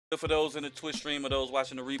For those in the Twitch stream or those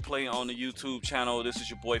watching the replay on the YouTube channel, this is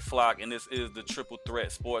your boy Flock, and this is the Triple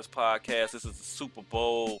Threat Sports Podcast. This is the Super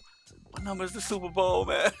Bowl. What number is the Super Bowl,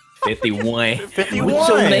 man? 51. 51. What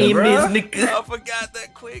your name bruh. is, nigga? I forgot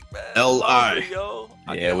that quick, man. L.I. Yo.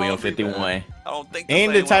 I Yeah, get we on hungry, 51. man. I don't think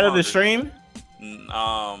Ain't the same title of the 100. stream?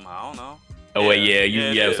 I don't know. Oh, wait, yeah, it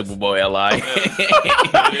you have is. Super Bowl LI. Yeah.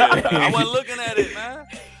 I wasn't looking at it, man.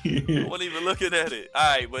 I wasn't even looking at it. All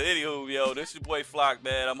right, but anywho, yo, this your boy Flock,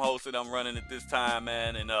 man. I'm hosting. I'm running it this time,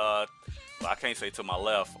 man. And well, I can't say to my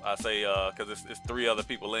left. I say because it's three other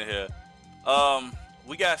people in here.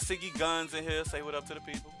 We got Siggy Guns in here. Say what up to the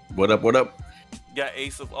people. What up? What up? Got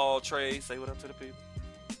Ace of All Trades. Say what up to the people.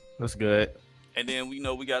 That's good. And then we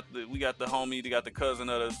got the homie, we got the cousin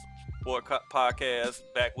of the Sport Podcast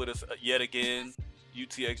back with us yet again.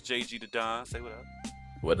 UTX JG the Don. Say what up.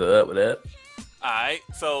 What up? What up? All right,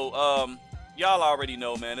 so y'all already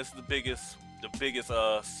know, man. This is the biggest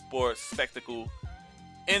sports spectacle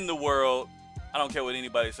in the world. I don't care what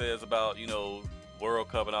anybody says about World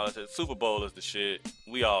Cup and all that shit. Super Bowl is the shit.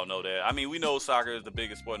 We all know that. I mean, we know soccer is the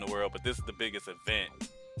biggest sport in the world, but this is the biggest event.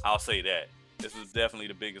 I'll say that. This is definitely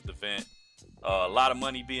the biggest event. A lot of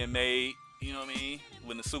money being made. You know what I mean?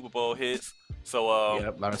 When the Super Bowl hits. So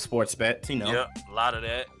Yep, a lot of sports bets, Yep, a lot of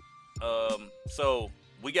that. So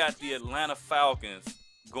we got the Atlanta Falcons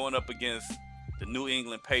going up against the New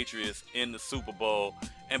England Patriots in the Super Bowl.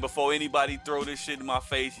 And before anybody throw this shit in my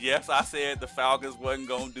face, yes, I said the Falcons wasn't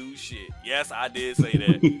gonna do shit. Yes, I did say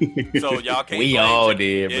that. So y'all can't. We blame all it.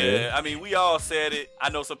 did, Yeah, bro. I mean, we all said it. I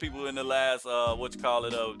know some people in the last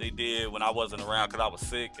they did when I wasn't around because I was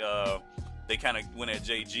sick. They kind of went at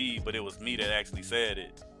JG, but it was me that actually said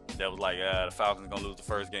it. That was like, the Falcons gonna lose the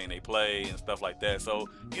first game they play and stuff like that. So,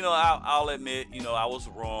 I'll admit, I was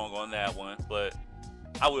wrong on that one, but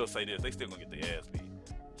I will say this: they still gonna get their ass beat.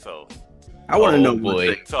 So, I want to know boy.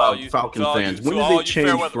 what to all you Falcon fans. to When all did you they change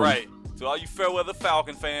Fairweather, from? right? To all you Fairweather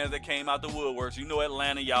Falcon fans that came out the woodworks,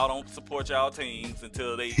 Atlanta, y'all don't support y'all teams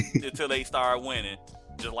until they start winning.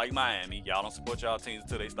 Just like Miami, y'all don't support y'all teams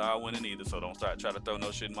until they start winning either. So don't try to throw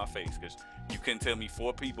no shit in my face because you couldn't tell me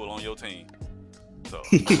 4 people on your team. So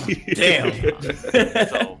Damn.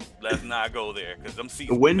 so let's not go there because them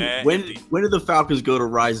seats When mad when empty. when did the Falcons go to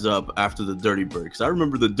rise up after the Dirty Bird? Because I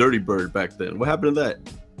remember the Dirty Bird back then. What happened to that?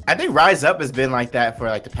 I think Rise Up has been like that for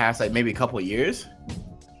like the past maybe a couple of years.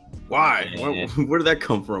 Why? Man. Where did that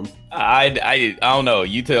come from? I don't know.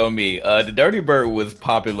 You tell me. The Dirty Bird was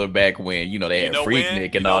popular back when they had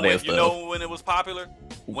Freaknik and all that stuff. You know when it was popular?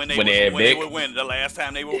 When they were winning. The last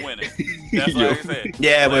time they were winning. That's what I said.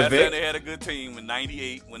 Yeah, the with last Vic. time they had a good team in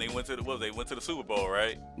 '98 when they went to the Super Bowl,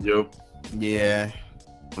 right? Yep. Yeah.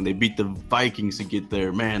 When they beat the Vikings to get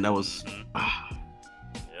there, man, that was.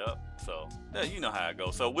 Yep. So yeah, you know how it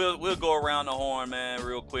goes. So we'll go around the horn, man,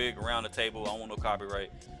 real quick, around the table. I don't want no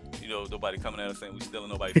copyright. Nobody coming at us saying we stealing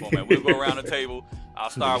nobody's format. We'll go around the table. I'll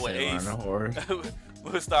start with Ace.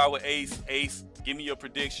 We'll start with Ace. Ace, give me your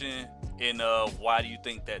prediction and why do you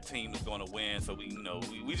think that team is going to win? So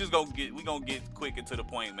we just gonna get quick and to the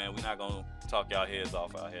point, man. We're not gonna talk y'all heads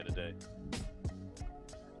off out here today.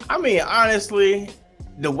 I mean, honestly,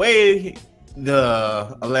 the way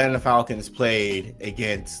the Atlanta Falcons played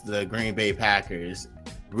against the Green Bay Packers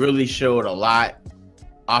really showed a lot.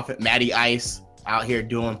 Matty Ice out here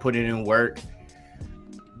putting in work.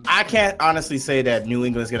 I can't honestly say that New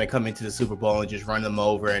England's going to come into the Super Bowl and just run them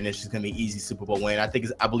over and it's just going to be easy Super Bowl win. I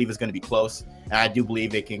believe it's going to be close, and I do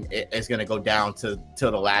believe it's going to go down till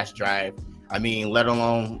the last drive. I mean, let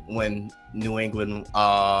alone when New England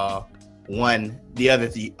won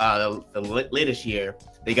the latest year,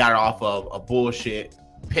 they got it off of a bullshit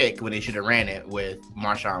pick when they should have ran it with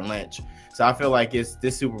Marshawn Lynch. So I feel like this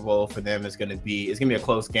Super Bowl for them is going to be a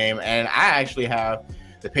close game, and I actually have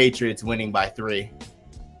the Patriots winning by 3.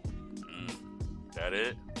 That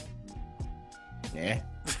it? Yeah,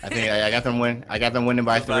 I think I got them winning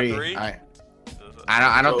by 3.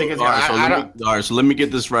 I don't think it's. All right, so let me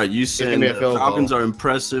get this right. You said the Falcons goal. are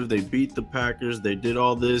impressive. They beat the Packers. They did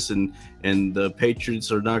all this, and the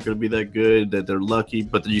Patriots are not going to be that good. That they're lucky,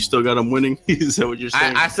 but you still got them winning. Is that what you're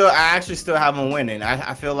saying? I actually still have them winning.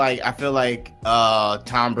 I feel like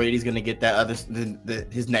Tom Brady's going to get that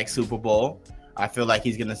his next Super Bowl. I feel like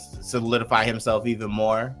he's going to solidify himself even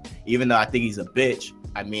more, even though I think he's a bitch.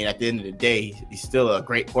 I mean, at the end of the day, he's still a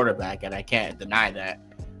great quarterback, and I can't deny that.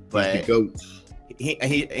 But He's the GOAT.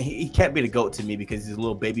 he can't be the GOAT to me because he's a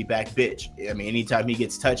little baby back bitch. I mean, anytime he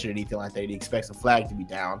gets touched or anything like that, he expects a flag to be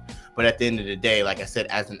down. But at the end of the day, like I said,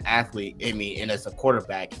 as an athlete, and as a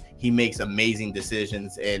quarterback, he makes amazing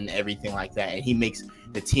decisions and everything like that. And he makes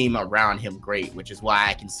the team around him great, which is why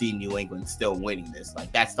I can see New England still winning this.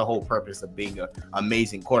 Like, that's the whole purpose of being an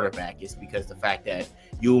amazing quarterback, is because the fact that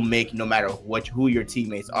you'll make, no matter who your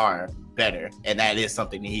teammates are, better, and that is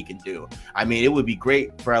something that he can do. I mean, it would be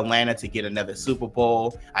great for Atlanta to get another Super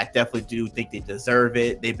Bowl. I definitely do think they deserve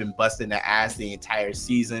it. They've been busting their ass the entire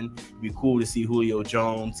season. It'd be cool to see Julio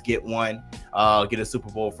Jones get one, get a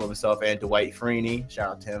Super Bowl for himself and Dwight Freeney.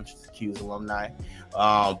 Shout out to him, Q's alumni.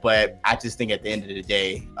 But I just think at the end of the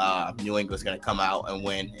day, New England's going to come out and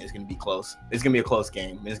win. It's going to be close. It's going to be a close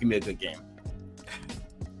game. It's going to be a good game.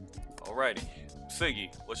 Alrighty.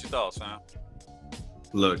 Siggy, what's your thoughts, man?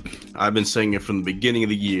 Look, I've been saying it from the beginning of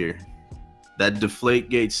the year. That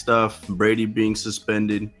Deflategate stuff, Brady being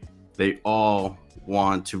suspended, they all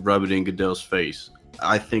want to rub it in Goodell's face.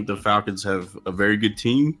 I think the Falcons have a very good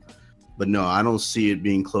team, but no, I don't see it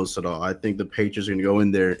being close at all. I think the Patriots are going to go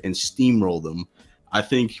in there and steamroll them. I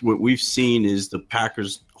think what we've seen is the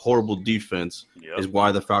Packers' horrible defense is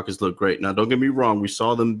why the Falcons look great. Now, don't get me wrong. We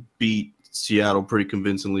saw them beat Seattle pretty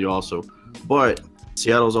convincingly also, but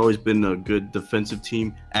Seattle's always been a good defensive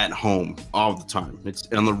team at home all the time. It's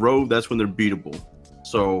on the road, that's when they're beatable.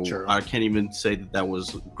 So I can't even say that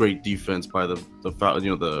was great defense by the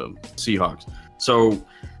Seahawks. So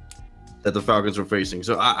that the Falcons are facing.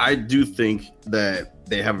 So I do think that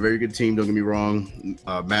they have a very good team. Don't get me wrong.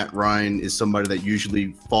 Matt Ryan is somebody that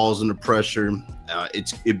usually falls under pressure.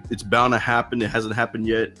 It's bound to happen. It hasn't happened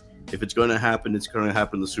yet. If it's going to happen, it's going to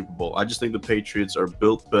happen in the Super Bowl. I just think the Patriots are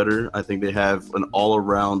built better. I think they have an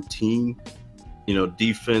all-around team,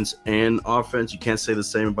 defense and offense. You can't say the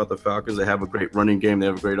same about the Falcons. They have a great running game. They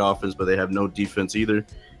have a great offense, but they have no defense either.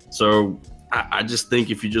 So I just think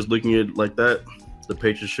if you're just looking at it like that, the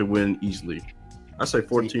Patriots should win easily. I say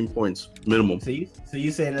 14 points minimum. So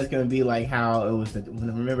you saying that's going to be like how it was?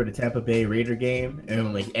 Remember the Tampa Bay Raider game,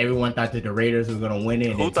 and like everyone thought that the Raiders were going to win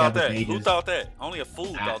it. Who thought that? Who thought that? Only a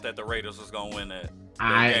fool thought that the Raiders was going to win that.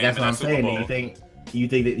 That's what I'm saying. Do you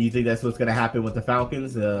think that's what's going to happen with the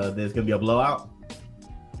Falcons? There's going to be a blowout.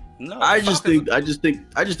 No, I just think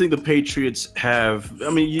the Patriots have.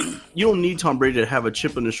 I mean, you don't need Tom Brady to have a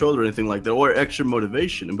chip on his shoulder or anything like that, or extra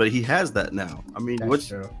motivation, but he has that now. I mean, that's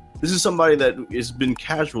true. This is somebody that has been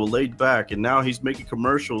casual, laid back, and now he's making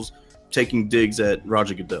commercials, taking digs at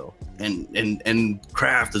Roger Goodell. And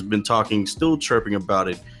Kraft has been talking, still chirping about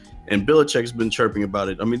it, and Belichick's been chirping about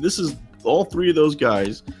it. I mean, this is all three of those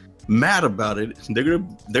guys mad about it. They're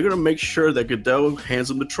gonna make sure that Goodell hands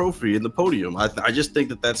them the trophy in the podium. I just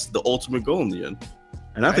think that's the ultimate goal in the end,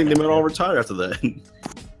 and I think they might all retire after that.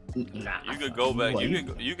 Nah, you could go back.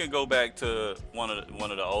 You can go back to one of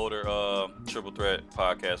the older Triple Threat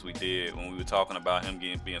podcasts we did when we were talking about him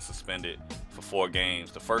being suspended for 4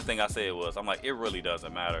 games. The first thing I said was, I'm like, it really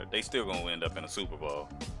doesn't matter. They still gonna end up in a Super Bowl.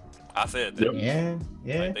 I said that. Yeah.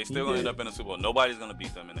 Like, they still gonna end up in a Super Bowl. Nobody's gonna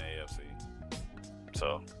beat them in the AFC.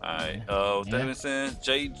 So, all right. Davidson,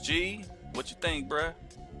 JG, what you think, bruh?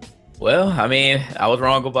 Well, I mean, I was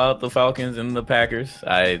wrong about the Falcons and the Packers.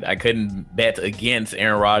 I couldn't bet against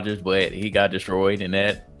Aaron Rodgers, but he got destroyed in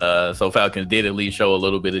that. So Falcons did at least show a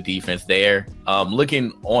little bit of defense there.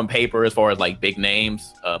 Looking on paper as far as like big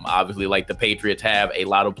names, obviously like the Patriots have a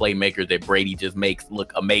lot of playmakers that Brady just makes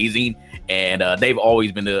look amazing, and they've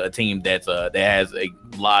always been a team that has a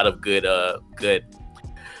lot of good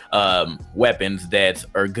weapons that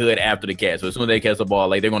are good after the catch. So as soon as they catch the ball,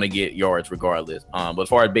 like, they're going to get yards regardless. But as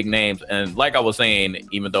far as big names, and like I was saying,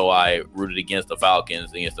 even though I rooted against the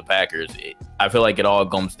Falcons, against the Packers, I feel like it all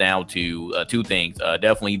comes down to 2 things.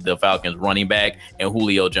 Definitely the Falcons running back and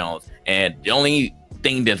Julio Jones. And the only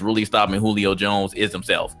thing that's really stopping Julio Jones is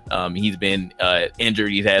himself. He's been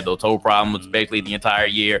injured. He's had those toe problems, especially the entire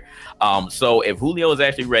year. So if Julio is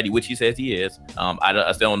actually ready, which he says he is,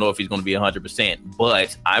 I still don't know if he's going to be 100%.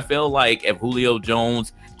 But I feel like if Julio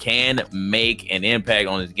Jones can make an impact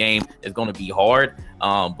on his game, it's going to be hard.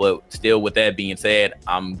 But still, with that being said,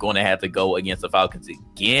 I'm going to have to go against the Falcons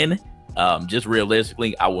again. Just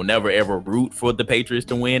realistically, I will never ever root for the Patriots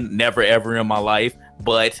to win. Never ever in my life.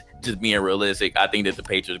 But just being realistic, I think that the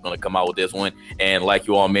Patriots are going to come out with this one. And like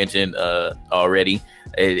you all mentioned already,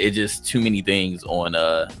 it's just too many things on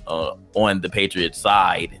the Patriots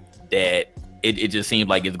side that it just seems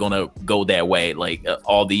like it's going to go that way. Like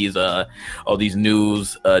all these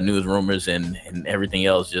news rumors and everything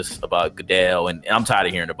else just about Goodell, and I'm tired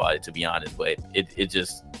of hearing about it, to be honest. But it's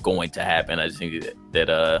just going to happen. I just think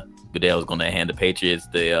that Goodell is going to hand the Patriots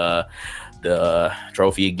the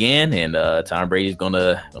trophy again, and Tom Brady's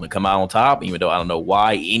gonna come out on top. Even though I don't know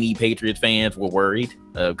why any Patriots fans were worried,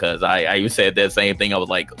 because I even said that same thing. I was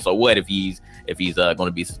like, so what if he's going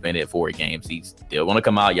to be suspended 4 games? He's still going to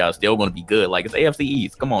come out. Y'all still going to be good. Like, it's AFC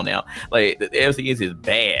East. Come on now. Like, the AFC East is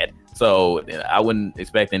bad. So I wouldn't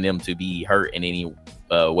expecting them to be hurt in any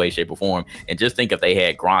way, shape, or form. And just think if they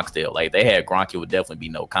had Gronk still. Like, if they had Gronk, it would definitely be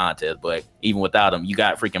no contest. But even without him, you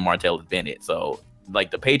got freaking Martellus Bennett. So,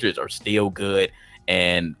 like, the Patriots are still good.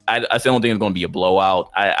 And I still don't think it's going to be a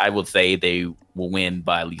blowout. I would say they will win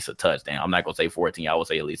by at least a touchdown. I'm not going to say 14. I would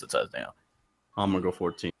say at least a touchdown. I'm going to go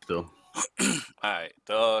 14 still. All right.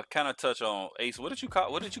 To kind of touch on Ace, what did you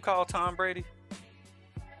call Tom Brady?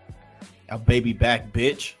 A baby back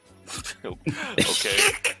bitch.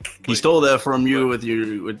 Okay. He stole that from you when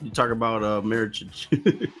you talk about marriage.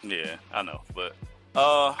 Yeah, I know, but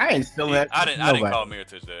I ain't steal that. I didn't call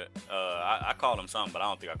Miritich that. I called him something, but I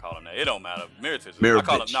don't think I called him that. It don't matter.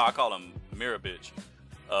 Miritich. I call him Mirror Bitch.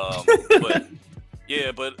 But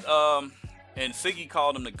yeah, and Siggy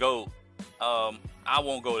called him the GOAT. I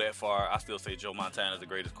won't go that far. I still say Joe Montana is the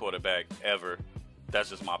greatest quarterback ever. That's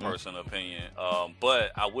just my personal opinion.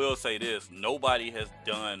 But I will say this: nobody has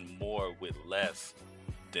done more with less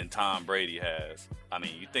than Tom Brady has. I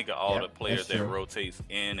mean, you think of all the players that rotates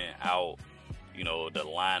in and out. You know, the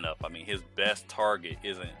lineup. I mean, his best target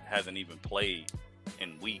hasn't even played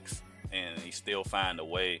in weeks, and he still find a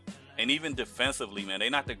way. And even defensively, man, they're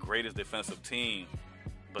not the greatest defensive team,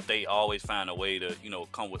 but they always find a way to,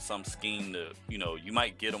 come with some scheme to, you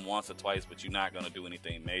might get them once or twice, but you're not going to do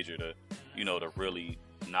anything major to, to really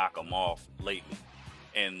knock them off lately.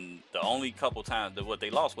 And the only couple times they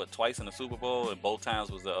lost, twice in the Super Bowl, and both times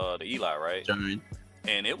was the Eli, right? Giant.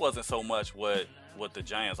 And it wasn't so much what the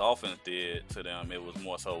Giants offense did to them, it was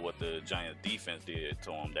more so what the Giants defense did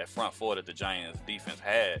to them. That front four that the Giants defense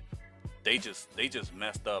had, they just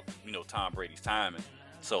messed up, Tom Brady's timing.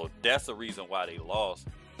 So that's the reason why they lost.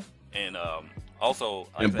 And also,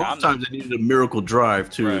 and both times they needed a miracle drive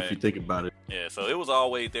too, right. If you think about it. Yeah, so it was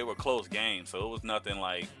they were close games. So it was nothing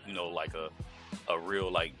like, like a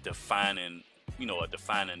real defining, a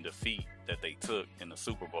defining defeat that they took in the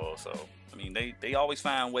Super Bowl. So I mean, they always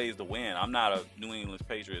find ways to win. I'm not a New England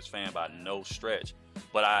Patriots fan by no stretch,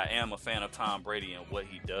 but I am a fan of Tom Brady and what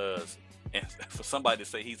he does. And for somebody to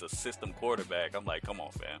say he's a system quarterback, I'm like, come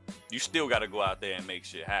on, fam. You still got to go out there and make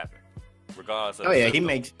shit happen, regardless of. Oh yeah, he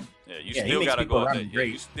makes. Yeah, you still got to go out there. Yeah,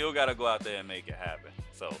 you still got to go out there and make it happen.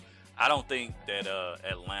 So I don't think that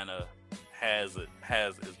Atlanta has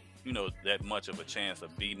that much of a chance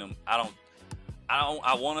of beating them.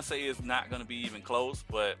 I want to say it's not going to be even close,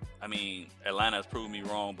 but I mean, Atlanta has proved me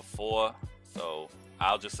wrong before, so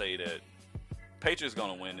I'll just say that Patriots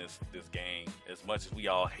going to win this game. As much as we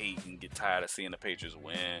all hate and get tired of seeing the Patriots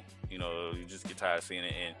win, you just get tired of seeing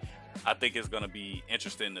it, and I think it's going to be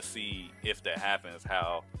interesting to see if that happens,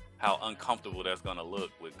 how uncomfortable that's going to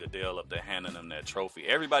look with Goodell up there handing them that trophy.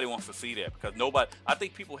 Everybody wants to see that because I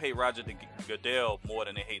think people hate Roger Goodell more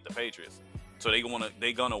than they hate the Patriots. So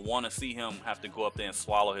they're gonna want to see him have to go up there and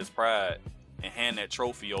swallow his pride and hand that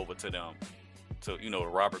trophy over to them, to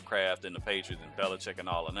Robert Kraft and the Patriots and Belichick and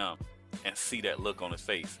all of them, and see that look on his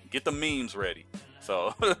face. Get the memes ready.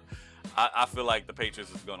 So I feel like the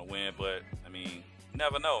Patriots is gonna win, but I mean, you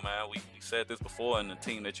never know, man. We said this before, and the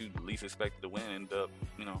team that you least expected to win end up,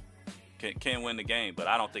 can win the game. But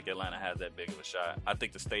I don't think Atlanta has that big of a shot. I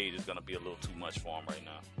think the stage is gonna be a little too much for them right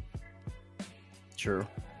now. True.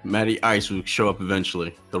 Matty Ice will show up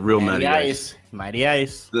eventually. The real Matty Ice. Mighty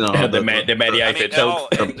Ice. No, the Matty Ice that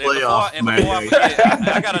choked. The playoff Matty Ice.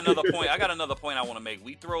 I got another point. I want to make.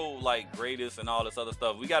 We throw greatest and all this other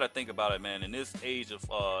stuff. We got to think about it, man. In this age of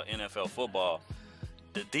NFL football,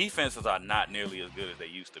 the defenses are not nearly as good as they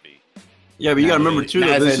used to be. Yeah, but you got to remember too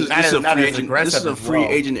that this is a free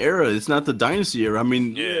agent era. It's not the dynasty era. I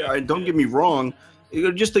mean, don't get me wrong.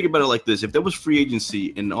 Just think about it like this. If there was free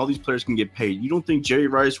agency and all these players can get paid, you don't think Jerry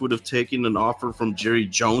Rice would have taken an offer from Jerry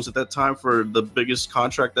Jones at that time for the biggest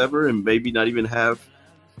contract ever and maybe not even have,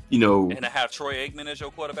 And to have Troy Aikman as your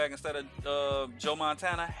quarterback instead of Joe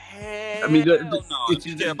Montana? Hell I mean, no.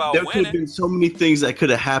 There could have been so many things that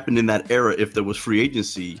could have happened in that era if there was free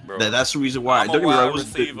agency. Bro, that's the reason why. I'm a wide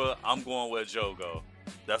receiver. I'm going where Joe go.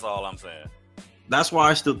 That's all I'm saying. That's why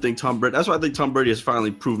I still think Tom Brady. That's why I think Tom Brady has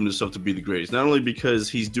finally proven himself to be the greatest. Not only because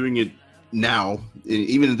he's doing it now,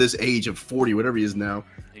 even at this age of 40, whatever he is now,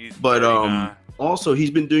 but also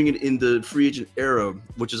he's been doing it in the free agent era,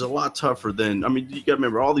 which is a lot tougher than. I mean, you got to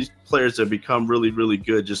remember all these players that become really, really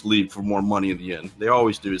good just leave for more money in the end. They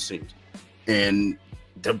always do, it seems. And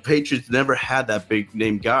the Patriots never had that big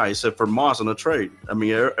name guy except for Moss on a trade. I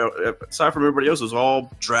mean, aside from everybody else, it was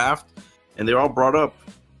all draft, and they're all brought up.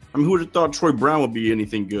 I mean, who would have thought Troy Brown would be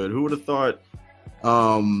anything good? Who would have thought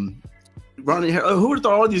Ronnie? Who would have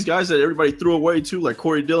thought all these guys that everybody threw away too, like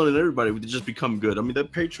Corey Dillon and everybody, would just become good? I mean,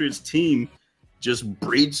 that Patriots team just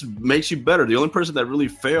makes you better. The only person that really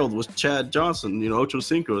failed was Chad Johnson, Ocho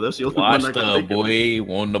Cinco. That's the only one that got boy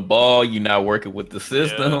won the ball. You not working with the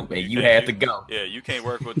system, and you had to go. Yeah, you can't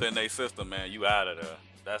work within their system, man. You out of there.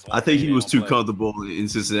 That's one I think he was too comfortable in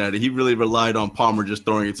Cincinnati. He really relied on Palmer just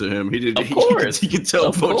throwing it to him. He did. Of course, he could tell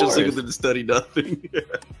Ocho Cinco didn't study nothing.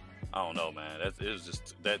 I don't know, man. It was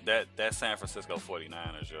just that San Francisco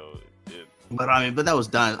 49ers, yo. But that was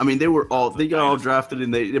done. I mean, they got all drafted,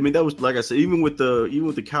 and that was, like I said, even with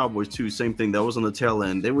the Cowboys too, same thing. That was on the tail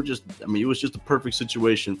end. They were just, it was just a perfect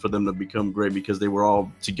situation for them to become great because they were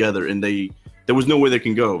all together, and there was nowhere they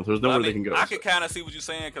can go. There was nowhere they can go. I could kind of see what you're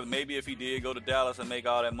saying, because maybe if he did go to Dallas and make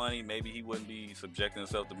all that money, maybe he wouldn't be subjecting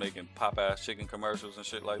himself to making Popeyes chicken commercials and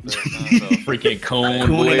shit like that. So, freaking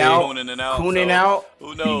cooning out. Who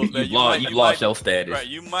knows? You lost your status. Right,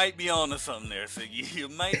 you might be on to something there, Siggy. You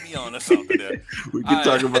might be on to something there. We can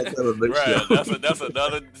talk about that on the next show. That's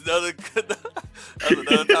another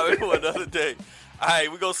topic for another day. All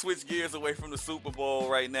right, we're going to switch gears away from the Super Bowl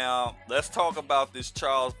right now. Let's talk about this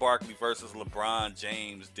Charles Barkley versus LeBron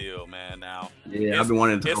James deal, man. Now, I've been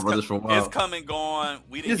wanting to talk about this for a while. It's come and gone.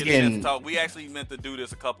 We didn't get a chance to talk. We actually meant to do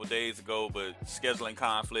this a couple days ago, but scheduling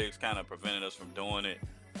conflicts kind of prevented us from doing it.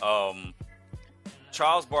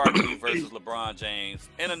 Charles Barkley versus LeBron James.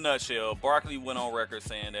 In a nutshell, Barkley went on record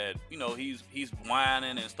saying that, he's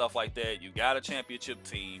whining and stuff like that. You got a championship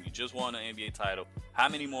team. You just won an NBA title. How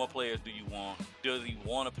many more players do you want? Does he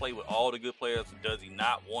want to play with all the good players? Does he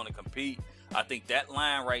not want to compete? I think that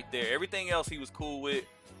line right there, everything else he was cool with,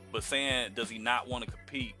 but saying, does he not want to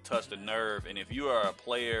compete, touched a nerve. And if you are a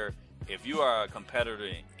player, if you are a competitor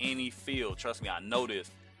in any field, trust me, I know this,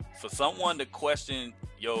 for someone to question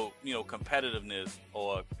your, competitiveness,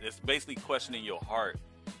 or it's basically questioning your heart.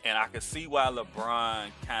 And I can see why LeBron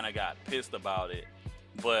kind of got pissed about it.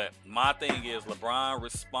 But my thing is, LeBron's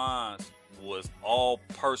response was all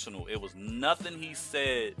personal. It was nothing he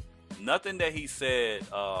said, nothing that he said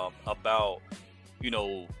about,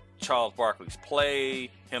 Charles Barkley's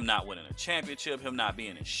play, him not winning a championship, him not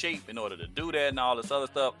being in shape in order to do that, and all this other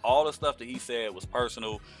stuff. All the stuff that he said was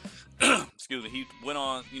personal. Excuse me. He went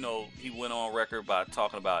on record by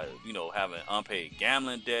talking about, having unpaid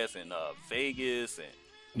gambling debts in Vegas,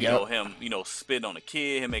 and him, spitting on a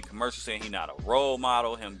kid, him making commercials saying he's not a role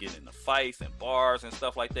model, him getting into fights and bars and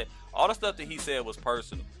stuff like that. All the stuff that he said was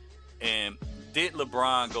personal. And did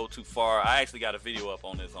LeBron go too far? I actually got a video up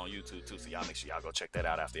on this on YouTube too, so y'all make sure y'all go check that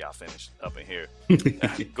out after y'all finish up in here.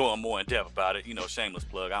 Going more in depth about it, shameless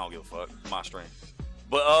plug. I don't give a fuck. My stream.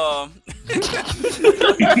 But all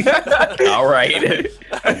right.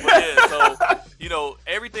 But so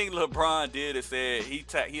everything LeBron did is said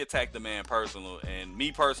he attacked the man personal, and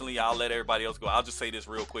me personally, I'll let everybody else go. I'll just say this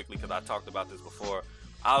real quickly because I talked about this before.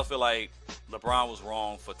 I feel like LeBron was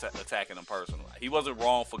wrong for attacking him personally. He wasn't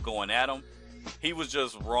wrong for going at him. He was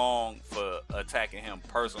just wrong for attacking him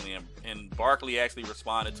personally. And Barkley actually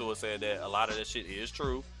responded to it, said that a lot of that shit is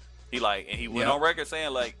true. He went on record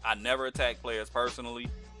saying, I never attack players personally.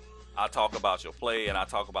 I talk about your play, and I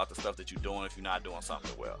talk about the stuff that you're doing if you're not doing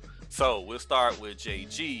something well. So we'll start with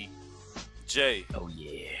JG. Jay. Oh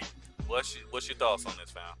yeah. What's your thoughts on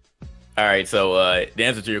this, fam? All right, so the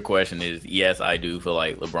answer to your question is yes, I do feel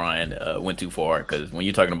like LeBron went too far, because when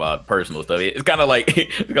you're talking about personal stuff, it's kind of like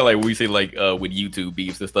we say with YouTube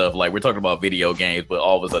beefs and stuff. Like, we're talking about video games, but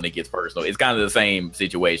all of a sudden it gets personal. It's kind of the same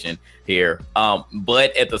situation here.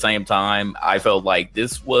 But at the same time, I felt like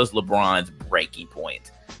this was LeBron's breaking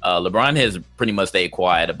point. LeBron has pretty much stayed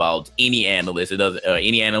quiet about any analyst. It doesn't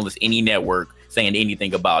any network saying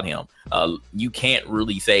anything about him. You can't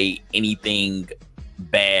really say anything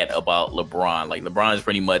bad about LeBron. Like, LeBron's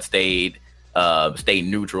pretty much stayed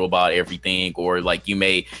neutral about everything, or you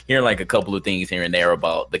may hear a couple of things here and there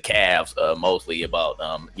about the Cavs, mostly about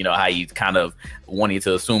how he's kind of wanting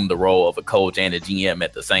to assume the role of a coach and a GM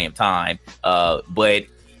at the same time, but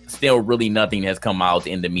still really nothing has come out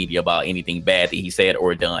in the media about anything bad that he said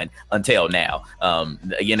or done until now.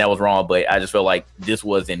 Again, that was wrong, but I just felt like this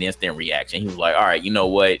was an instant reaction. He was like, all right, you know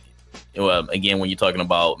what? Again, when you're talking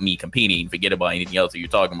about me competing, forget about anything else that you're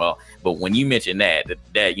talking about. But when you mention that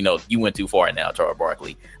you went too far now, Charles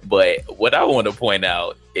Barkley. But what I want to point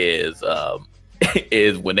out is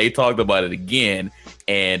is when they talked about it again,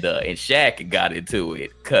 and Shaq got into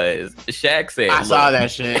it, because Shaq said, I saw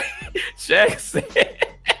that shit. Shaq said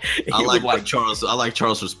I like Charles. I like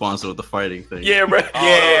Charles' response with the fighting thing. Yeah, bro.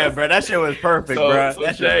 Bro. That shit was perfect, bro. So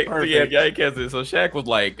That shit was perfect. So Shaq was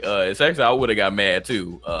like, it's actually I would have got mad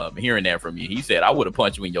too, hearing that from you. He said I would have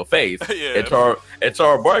punched you in your face. Yeah. And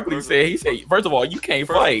Charles Barkley said, first of all, you can't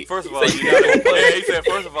fight. First of all, he said,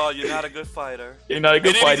 first of all, you're not a good fighter. You're not a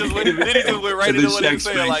good fighter. Then he just went right into what he was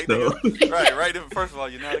saying, like, right. First of all,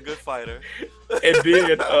 you're not a good fighter. And then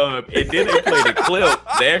they played a clip.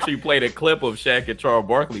 They actually played a clip of Shaq and Charles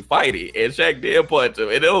Barkley fighting, and Shaq did punch him,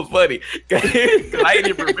 and it was funny. I didn't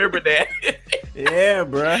even remember that. Yeah,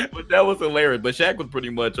 bro. But that was hilarious. But Shaq was pretty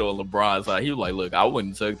much on LeBron's side. He was like, "Look, I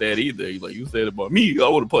wouldn't suck that either." He's like, "You said it about me, I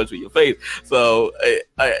would have punched you in your face." So,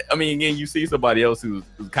 I mean, again, you see somebody else who's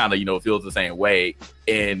kind of feels the same way,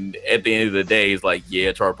 and at the end of the day, it's like,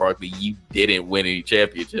 yeah, Charles Barkley, you didn't win any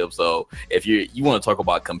championships. So, if you want to talk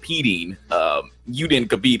about competing, you didn't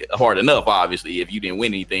compete hard enough, obviously, if you didn't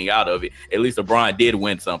win anything out of it. At least LeBron did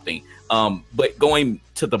win something. But going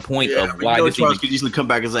to the point of why this Charles could easily come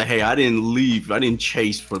back and say, "Hey, I didn't leave. I didn't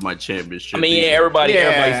chase for my championship." I mean, everybody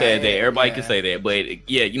said that. Everybody can say that. But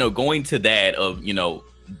yeah, going to that of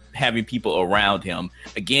having people around him.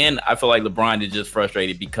 Again, I feel like LeBron is just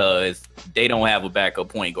frustrated because they don't have a backup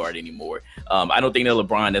point guard anymore. I don't think that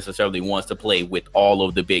LeBron necessarily wants to play with all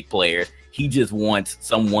of the big players. He just wants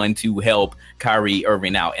someone to help Kyrie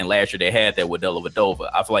Irving out. And last year they had that with Dellavedova.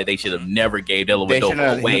 I feel like they should have never gave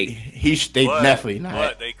Dellavedova away. They definitely not.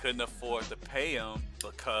 But they couldn't afford to pay him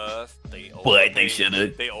because they overpaid. But they should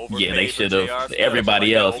have. Yeah, they should have.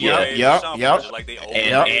 Everybody else. Yep.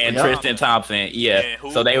 And Tristan Thompson. Yeah.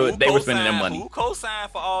 So they were spending their money. Who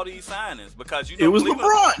co-signed for all these signings? Because it was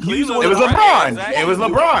LeBron. It was LeBron. It was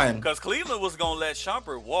LeBron. Because Cleveland was gonna let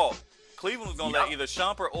Shumpert walk. Cleveland was gonna let either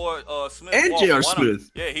Shumpert or Smith and walk. J.R.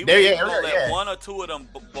 Smith. Yeah, he was gonna let one or two of them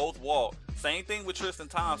both walk. Same thing with Tristan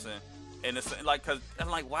Thompson. And it's like, cause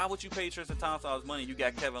I'm like, why would you pay Tristan Thompson all his money? You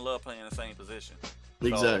got Kevin Love playing in the same position.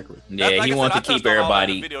 Exactly. Yeah, he wants to keep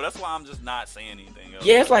everybody. That's why I'm just not saying anything else.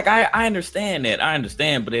 Yeah, it's like I understand that. I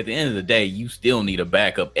understand, but at the end of the day, you still need a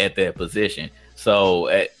backup at that position. So,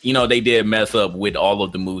 they did mess up with all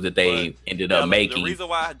of the moves that they ended up making. The reason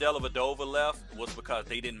why Dellavedova left was because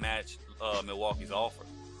they didn't match Milwaukee's offer.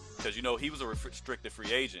 Because, he was a restricted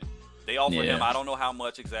free agent. They offered him, I don't know how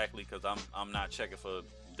much exactly because I'm not checking for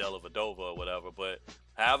Dellavedova or whatever. But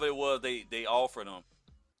however it was, they offered him.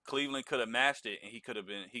 Cleveland could have matched it, and he could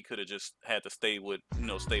have just had to stay with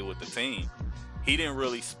the team. He didn't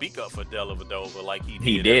really speak up for Dellavedova like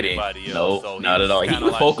he did everybody else. No, not at all. He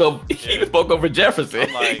spoke up for Jefferson.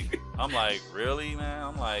 I'm like, really, man?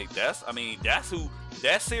 I'm like,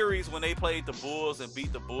 that series when they played the Bulls and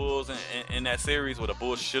beat the Bulls in that series where the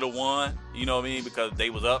Bulls should have won. You know what I mean? Because they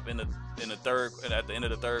was up in the third, and at the end of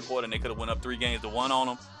the third quarter, and they could have went up 3-1 on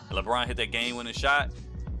them. And LeBron hit that game-winning shot.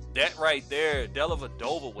 That right there,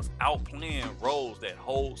 Dellavedova was outplaying Rose that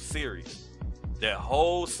whole series.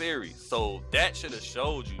 So that should have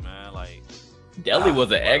showed you, man. Like, Delly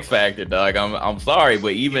was an X factor, dog. I'm sorry,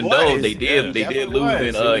 but even though they did lose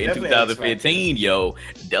in 2015,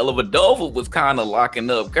 Dellavedova was kind of locking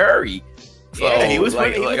up Curry. So, yeah, he was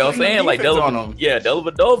like I'm saying, like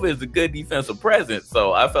Dellavedova is a good defensive presence.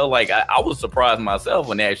 So I felt like I was surprised myself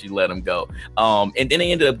when they actually let him go. And then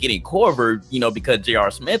they ended up getting Corver, because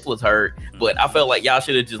J.R. Smith was hurt. But I felt like y'all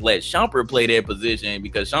should have just let Shumpert play that position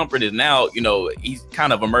because Shumpert is now, he's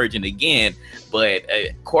kind of emerging again. But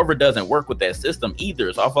Corver doesn't work with that system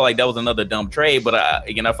either. So I feel like that was another dumb trade. But I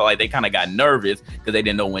felt like they kind of got nervous because they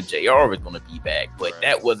didn't know when JR was going to be back. But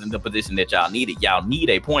that wasn't the position that y'all needed. Y'all need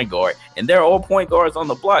a point guard. And there are all point guards on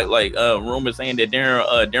the block. Like rumors saying that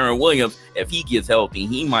Darren Williams, if he gets healthy,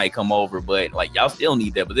 he might come over. But like y'all still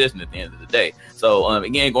need that position at the end of the day. So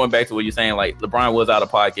again, going back to what you're saying, like LeBron was out of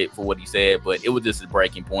pocket for what he said, but it was just a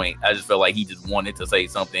breaking point. I just felt like he just wanted to say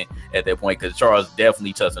something at that point because Charles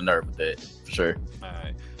definitely touched a nerve with that. Sure. All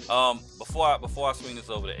right. Before I swing this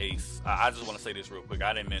over to Ace, I just want to say this real quick.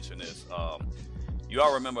 I didn't mention this. You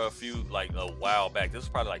all remember a while back. This was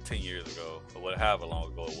probably like 10 years ago, or however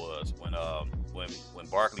long ago it was, when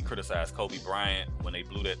Barkley criticized Kobe Bryant when they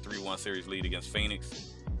blew that 3-1 series lead against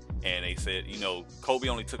Phoenix, and they said, Kobe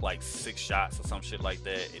only took like 6 shots or some shit like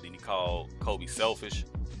that, and then he called Kobe selfish.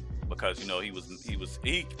 Because he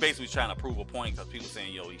basically was trying to prove a point because people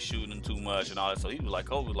saying he's shooting too much and all that. So he was like,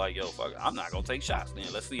 Kobe was like, fuck it, I'm not gonna take shots then.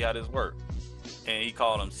 Let's see how this works. And he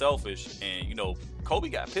called him selfish, and Kobe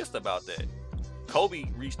got pissed about that. Kobe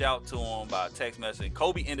reached out to him by text message.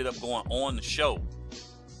 Kobe ended up going on the show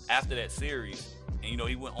after that series, and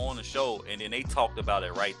he went on the show, and then they talked about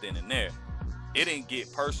it right then and there. It didn't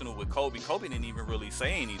get personal with Kobe. Kobe didn't even really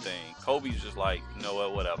say anything. Kobe's just like,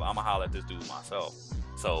 whatever. I'm gonna holler at this dude myself.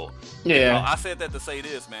 So Yeah. I said that to say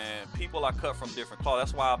this, man. People are cut from different cloth.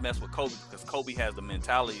 That's why I mess with Kobe, because Kobe has the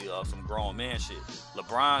mentality of some grown man shit.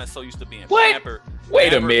 LeBron is so used to being pampered.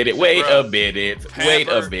 Wait a minute.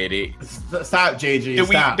 Stop,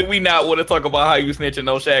 JG. Do we not want to talk about how you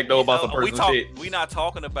snitching on Shaq though about some personal shit? We not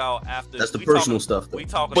talking about after. That's the personal stuff. Though. We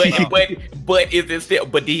talking about. But is it still?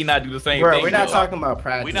 But did he not do the same Bro, thing? we're not talking about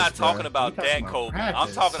practice. We're not talking about that Kobe.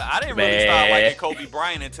 I'm talking. I didn't really start liking Kobe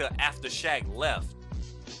Bryant until after Shaq left.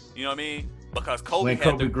 You know what I mean? Because Kobe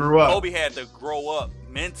grew up. Kobe had to grow up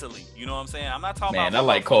mentally. You know what I'm saying? I'm not talking about. Man, I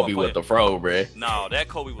like Kobe with the fro, bruh. No, that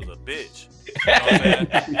Kobe was a bitch. You know what I'm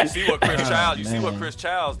saying? You see what Chris Childs? You see what Chris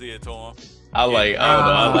Childs did to him? I like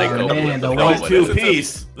Kobe man, with the the fro. 1-2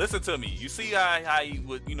 piece. Listen to me. You see how he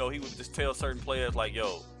would, he would just tell certain players like,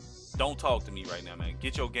 "Yo, don't talk to me right now, man.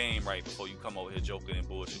 Get your game right before you come over here joking and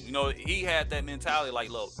bullshit." He had that mentality like,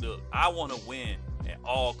 look, I want to win at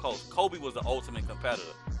all costs. Kobe was the ultimate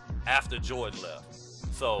competitor after Jordan left.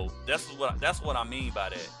 So that's what I mean by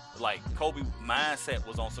that. Like, Kobe mindset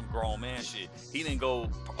was on some grown man shit. He didn't go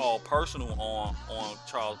all personal on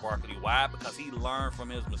Charles Barkley. Why? Because he learned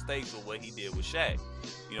from his mistakes with what he did with Shaq.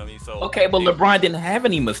 You know what I mean? So okay, but LeBron didn't have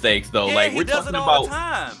any mistakes though. Yeah, like he does it all the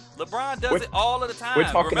time. LeBron does it all of the time. We're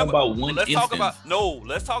talking about one instance.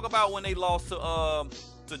 Let's talk about when they lost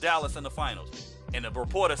to Dallas in the finals. And the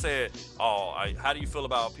reporter said, "Oh, how do you feel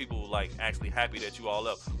about people like actually happy that you all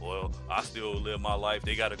up?" Well, I still live my life.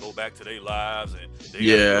 They got to go back to their lives, and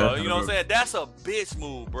you know what I'm saying? That's a bitch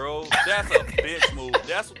move, bro. That's a bitch move.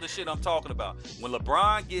 That's what the shit I'm talking about. When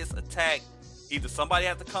LeBron gets attacked, either somebody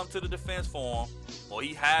has to come to the defense for him, or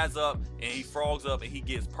he hides up and he frogs up and he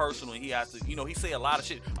gets personal and he has to, he say a lot of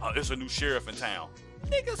shit. Oh, there's a new sheriff in town.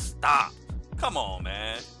 Nigga, stop. Come on,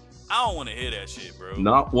 man. I don't want to hear that shit, bro.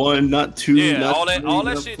 Not one, not two, not all that, three, all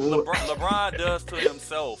that not shit four. LeBron does to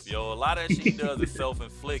himself, yo. A lot of that shit he does is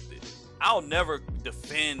self-inflicted. I'll never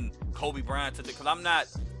defend Kobe Bryant because I'm not,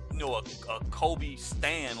 a Kobe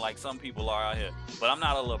stan like some people are out here. But I'm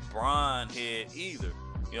not a LeBron head either.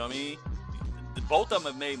 You know what I mean? Both of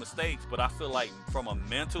them have made mistakes, but I feel like from a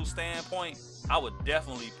mental standpoint, I would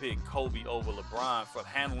definitely pick Kobe over LeBron for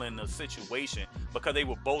handling the situation because they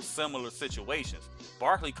were both similar situations.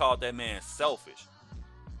 Barkley called that man selfish.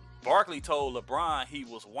 Barkley told LeBron he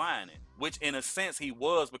was whining, which in a sense he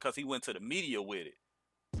was because he went to the media with it.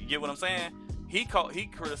 You get what I'm saying? He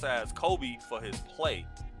criticized Kobe for his play.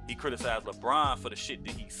 He criticized LeBron for the shit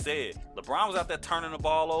that he said. LeBron was out there turning the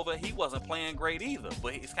ball over. He wasn't playing great either,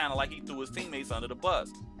 but it's kind of like he threw his teammates under the bus.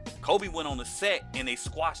 Kobe went on the set and they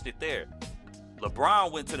squashed it there.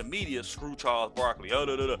 LeBron went to the media, screw Charles Barkley. I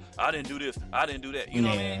didn't do this. I didn't do that. You know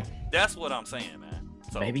what I mean? That's what I'm saying, man.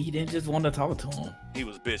 So, maybe he didn't just want to talk to him. He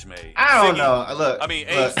was bitch made. I don't know. Look, I mean,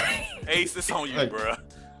 Ace, Ace, it's on you, bro.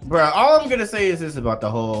 Bro, all I'm gonna say is this about the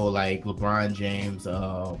whole like LeBron James,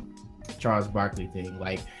 Charles Barkley thing.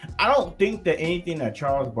 Like, I don't think that anything that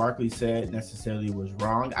Charles Barkley said necessarily was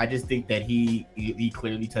wrong. I just think that he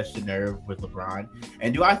clearly touched a nerve with LeBron.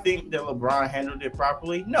 And do I think that LeBron handled it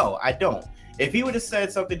properly? No, I don't. If he would have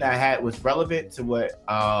said something that was relevant to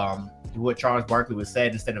what Charles Barkley was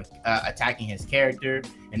said, instead of attacking his character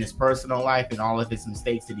and his personal life and all of his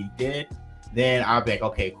mistakes that he did, then I'll be like,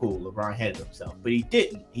 okay, cool, LeBron handled himself. But he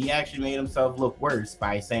didn't. He actually made himself look worse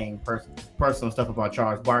by saying personal stuff about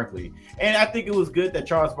Charles Barkley. And I think it was good that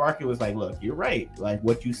Charles Barkley was like, look, you're right. Like,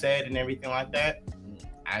 what you said and everything like that,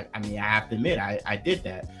 I mean, I have to admit, I did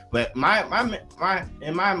that. But my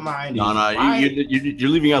in my mind, you're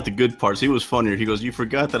leaving out the good parts. He was funnier. He goes, "You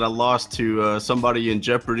forgot that I lost to somebody in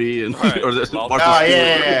Jeopardy," and right.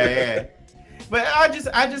 yeah. But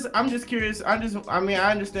I'm just curious. I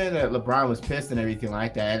understand that LeBron was pissed and everything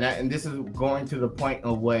like that, and this is going to the point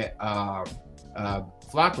of what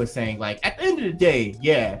Flock was saying. Like, at the end of the day,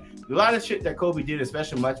 yeah, a lot of shit that Kobe did,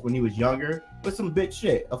 especially much when he was younger, was some bitch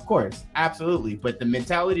shit, of course, absolutely. But the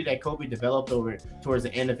mentality that Kobe developed towards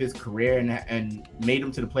the end of his career and made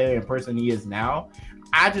him to the player and person he is now,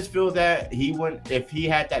 I just feel that if he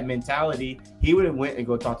had that mentality, he would have went and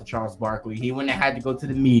go talk to Charles Barkley. He wouldn't have had to go to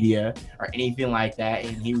the media or anything like that,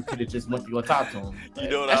 and he could have just went to go talk to him. You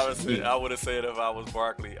know what I would have said if I was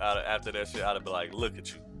Barkley after that shit? I'd have been like, "Look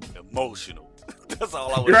at you, emotional." That's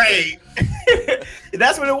all I would say. Right.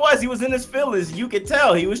 That's what it was. He was in his feelings. You could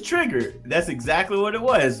tell he was triggered. That's exactly what it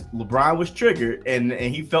was. LeBron was triggered, and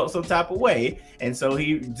he felt some type of way, and so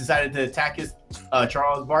he decided to attack his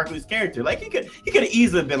Charles Barkley's character. Like, he could have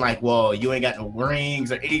easily been like, "Well, you ain't got no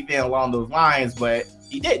rings" or anything along those lines, but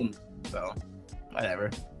he didn't. So,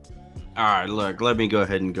 whatever. All right, look, let me go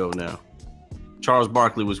ahead and go now. Charles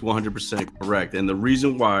Barkley was 100% correct. And the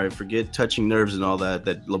reason why, forget touching nerves and all that,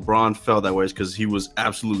 that LeBron felt that way is because he was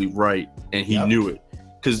absolutely right and he knew it.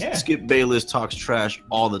 Because Skip Bayless talks trash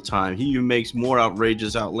all the time. He makes more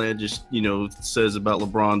outrageous, outlandish, says about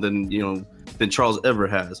LeBron than Charles ever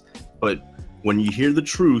has. But when you hear the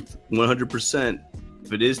truth, 100%,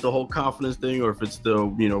 if it is the whole confidence thing, or if it's the,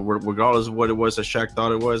 regardless of what it was that Shaq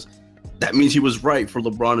thought it was, that means he was right for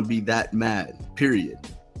LeBron to be that mad, period.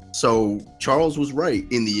 So Charles was right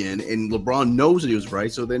in the end, and LeBron knows that he was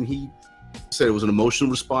right. So then he said it was an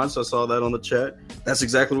emotional response. I saw that on the chat. That's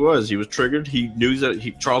exactly what it was. He was triggered. He knew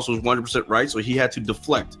that Charles was 100% right, so he had to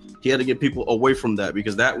deflect. He had to get people away from that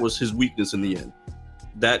because that was his weakness in the end.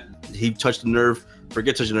 That he touched the nerve.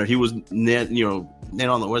 Forget touching the nerve. He was nail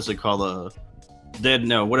on the, what's it called? Dead,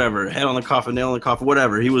 no, whatever. Head on the coffin, nail on the coffin,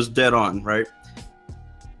 whatever. He was dead on, right?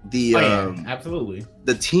 Absolutely.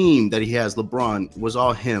 The team that he has, LeBron, was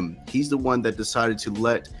all him. He's the one that decided to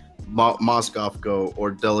let Moskoff go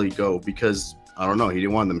or Deli go because, I don't know, he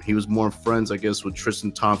didn't want them. He was more friends, I guess, with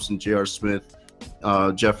Tristan Thompson, J.R. Smith,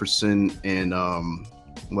 Jefferson, and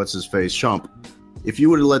what's his face, Shump. If you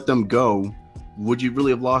would have let them go, would you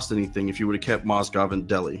really have lost anything if you would have kept Moskoff and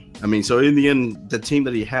Deli? I mean, so in the end, the team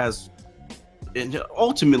that he has, and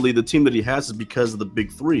ultimately the team that he has is because of the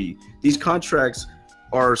big three. These contracts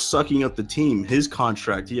are sucking up the team. His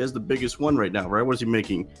contract, he has the biggest one right now, right? What is he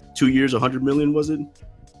making? 2 years, 100 million, was it?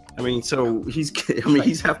 I mean, so he's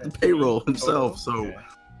half the payroll himself. So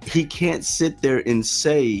he can't sit there and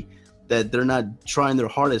say that they're not trying their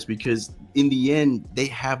hardest because in the end, they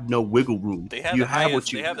have no wiggle room. They have the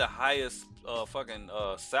highest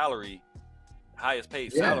salary, highest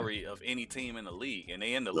paid salary of any team in the league, and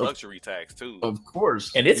they in the luxury tax too. Of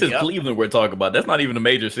course. And this is Cleveland we're talking about. That's not even a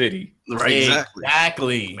major city. Right,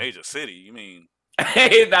 exactly. Major city, you mean?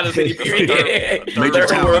 It's not a city, period. Major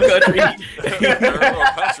third world country. Third world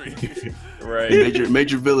country. Right.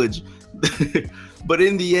 Major village. But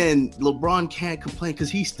in the end, LeBron can't complain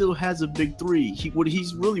because he still has a big three. What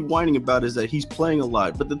he's really whining about is that he's playing a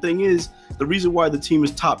lot. But the thing is, the reason why the team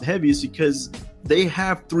is top heavy is because they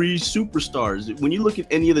have three superstars. When you look at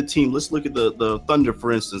any other team, let's look at the Thunder,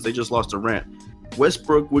 for instance. They just lost Durant.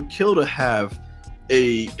 Westbrook would kill to have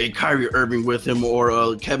a Kyrie Irving with him, or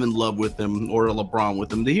a Kevin Love with him, or a LeBron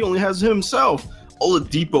with him. He only has himself.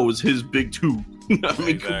 Oladipo is his big two. I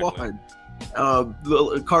mean, come on.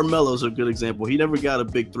 Carmelo's a good example. He never got a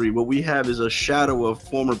big three. What we have is a shadow of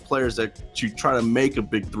former players that you try to make a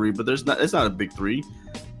big three, but it's not a big three.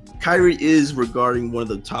 Kyrie is regarding one of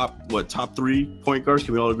the top 3 point guards.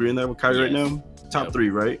 Can we all agree on that with Kyrie right now? Top 3,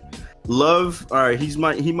 right? Love, all right, he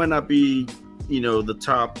might not be, the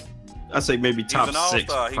top. I'd say maybe top 6. He's an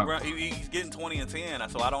all-star. He's getting 20 and 10,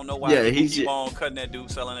 so I don't know why he keep on cutting that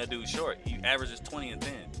dude, selling that dude short. He averages 20 and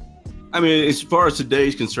 10. I mean, as far as today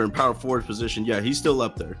is concerned, power forward position, he's still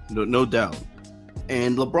up there, no doubt.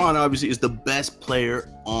 And LeBron obviously is the best player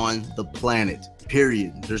on the planet,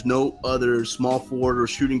 period. There's no other small forward or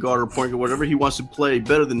shooting guard or point guard, whatever he wants to play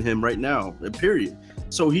better than him right now, period.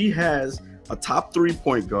 So he has a top 3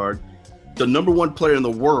 point guard, the number 1 player in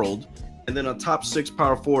the world, and then a top 6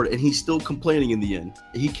 power forward, and he's still complaining in the end.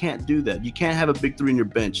 He can't do that. You can't have a big 3 in your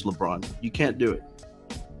bench, LeBron. You can't do it.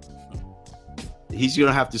 He's going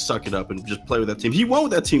to have to suck it up and just play with that team. He won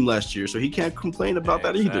with that team last year, so he can't complain about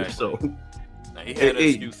that either. So now, he had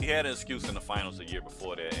an excuse in the finals the year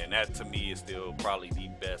before that, and that to me is still probably the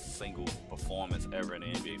best single performance ever in the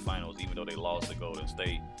NBA Finals, even though they lost to Golden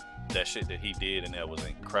State. That shit that he did and that was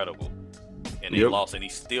incredible. And they lost, and they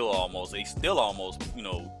still almost took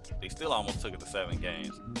it to 7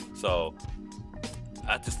 games. So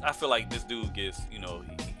I feel like this dude gets,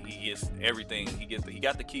 he gets everything. He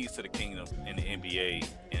got the keys to the kingdom in the NBA,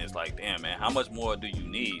 and it's like, damn, man, how much more do you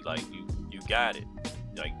need? Like, you got it.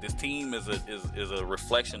 Like, this team is a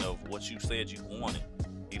reflection of what you said you wanted.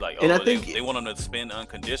 He like, I think they want him to spend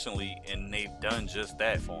unconditionally, and they've done just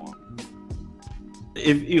that for him.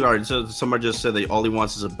 So somebody just said that all he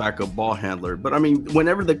wants is a backup ball handler. But I mean,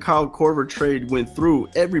 whenever the Kyle Korver trade went through,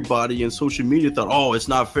 everybody in social media thought, oh, it's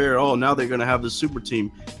not fair. Oh, now they're going to have the super team.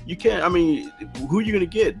 You can't, I mean, who are you going to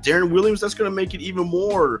get? Darren Williams? That's going to make it even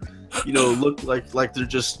more, look like they're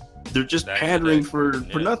just pandering for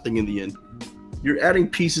nothing in the end. You're adding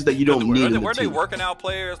pieces that you don't need. Were they working out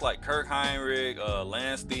players like Kirk Heinrich,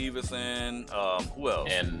 Lance Stevenson, who else?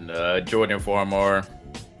 And Jordan Farmar.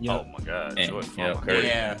 Yep. Oh my God, Jordan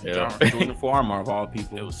Farmar. Jordan Farmar of all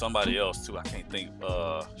people. It was somebody else too. I can't think.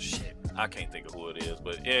 I can't think of who it is.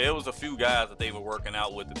 But yeah, it was a few guys that they were working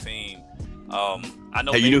out with the team, I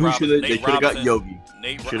know. Hey, you know who they should have got Yogi.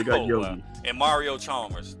 Should have got Yogi. And Mario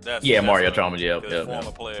Chalmers. That's Mario Chalmers. Yeah,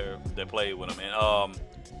 former player that played with him. And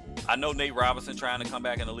I know Nate Robinson trying to come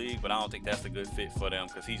back in the league, but I don't think that's a good fit for them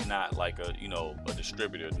because he's not like a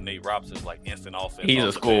distributor. Nate Robinson's like instant offense. He's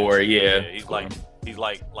a scorer. Yeah. He's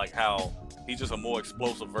like how he's just a more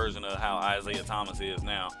explosive version of how Isaiah Thomas is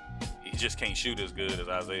now. He just can't shoot as good as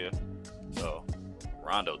Isaiah. So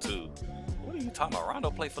Rondo too. What are you talking about?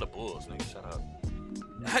 Rondo played for the Bulls. Nigga, shut up.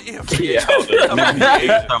 Talking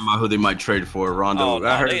about who they might trade for. Rondo. No,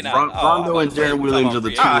 I heard Rondo and Darren Williams are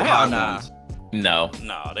the two hot ones. No,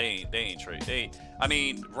 they ain't trade. I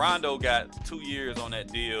mean, Rondo got 2 years on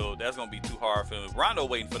that deal. That's gonna be too hard for him. Rondo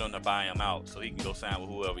waiting for them to buy him out so he can go sign with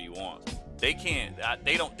whoever he wants. They can't.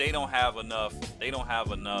 They don't have enough. They don't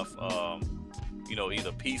have enough.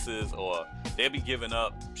 Either pieces or they'll be giving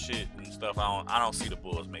up shit and stuff. I don't see the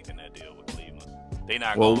Bulls making that deal with Cleveland. They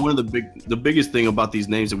not. Well, one of the biggest thing about these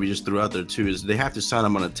names that we just threw out there too is they have to sign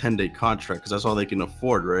them on a 10-day contract because that's all they can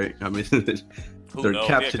afford, right? I mean, their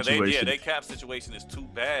cap situation. Their cap situation is too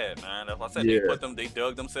bad, man. That's why I said they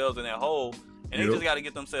dug themselves in that hole, and they just got to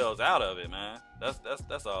get themselves out of it, man.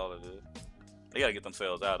 That's all it is. They got to get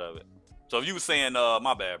themselves out of it. So if you were saying,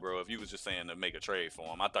 my bad, bro, if you was just saying to make a trade for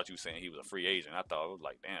him, I thought you were saying he was a free agent. I thought it was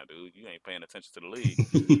like, damn, dude, you ain't paying attention to the league.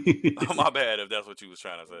 My bad if that's what you was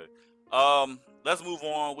trying to say. Let's move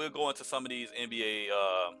on. We'll go into some of these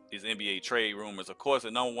NBA trade rumors. Of course,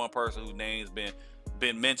 the number one person whose name's been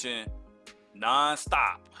mentioned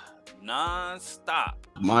nonstop.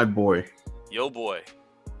 My boy. Your boy,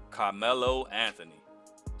 Carmelo Anthony.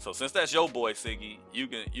 So since that's your boy, Siggy, you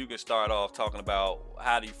can start off talking about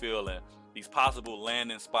how do you feel in these possible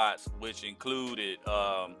landing spots, which included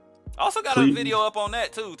also got a video up on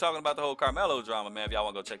that too, talking about the whole Carmelo drama, man. If y'all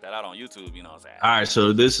want to go check that out on YouTube, you know what I'm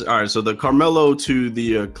saying? So the Carmelo to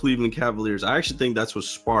the Cleveland Cavaliers, I actually think that's what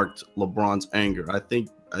sparked LeBron's anger. I think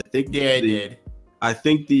it did. I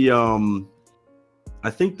think that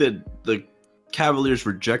the Cavaliers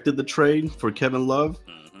rejected the trade for Kevin Love,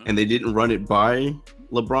 and they didn't run it by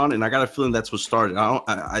LeBron, and I got a feeling that's what started.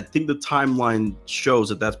 I think the timeline shows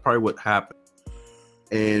that that's probably what happened.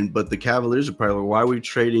 But the Cavaliers are probably like, why are we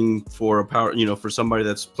trading for a power, for somebody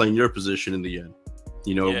that's playing your position in the end?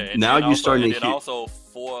 Now you're starting to hit. Also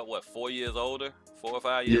 4 years older, 4 or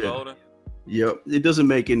 5 years older. Yep, it doesn't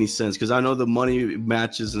make any sense because I know the money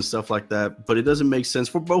matches and stuff like that, but it doesn't make sense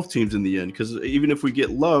for both teams in the end. Because even if we get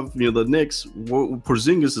Love, the Knicks,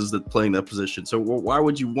 Porzingis is playing that position. So why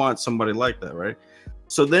would you want somebody like that, right?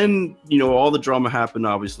 So then, all the drama happened,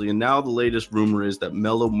 obviously, and now the latest rumor is that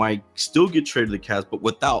Melo might still get traded to the Cavs, but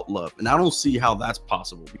without Love. And I don't see how that's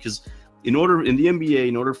possible because in the NBA,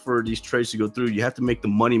 in order for these trades to go through, you have to make the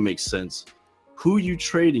money make sense. Who are you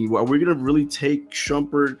trading? Are we going to really take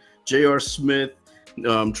Shumpert, J.R. Smith,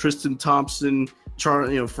 Tristan Thompson,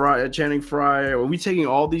 Channing Frye? Are we taking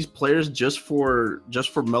all these players just for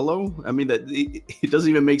Melo? I mean, that it doesn't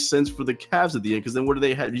even make sense for the Cavs at the end because then what do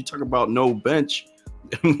they have? You talk about no bench.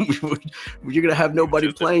 You're gonna have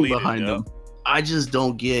nobody playing behind them. I just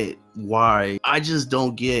don't get why. They're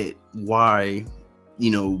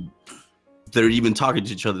even talking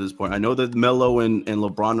to each other at this point. I know that Melo and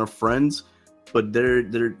LeBron are friends, but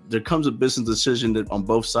there comes a business decision that on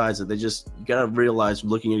both sides that you gotta realize,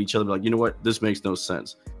 looking at each other, like, you know what, this makes no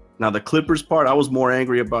sense. Now the Clippers part, I was more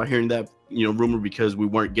angry about hearing that rumor because we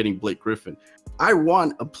weren't getting Blake Griffin. I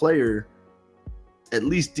want a player at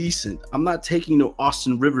least decent. I'm not taking no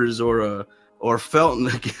Austin Rivers or Felton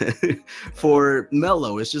for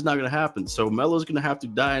Melo. It's just not going to happen. So Melo's going to have to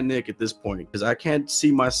die a Nick at this point because I can't see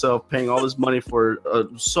myself paying all this money for a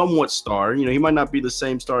somewhat star. He might not be the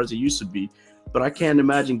same star as he used to be, but I can't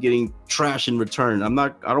imagine getting trash in return. I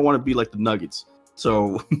don't want to be like the Nuggets.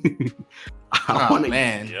 So I want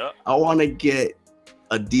to get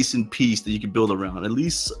a decent piece that you can build around, at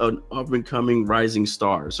least an up-and-coming rising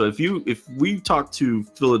star. So if we talk to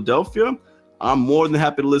Philadelphia, I'm more than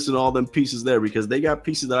happy to listen to all them pieces there because they got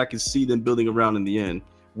pieces that I can see them building around in the end.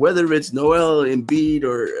 Whether it's Noel, Embiid,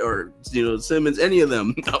 or Simmons, any of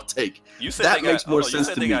them, I'll take. You said that makes more sense to me. You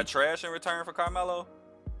said they got trash in return for Carmelo?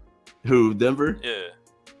 Who, Denver? Yeah.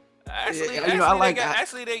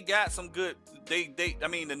 Actually, they got some good. I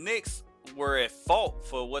mean, the Knicks were at fault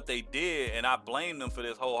for what they did, and I blame them for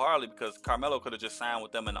this wholeheartedly because Carmelo could have just signed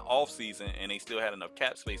with them in the offseason and they still had enough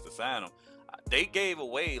cap space to sign him. They gave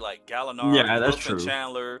away like Gallinari, Wilson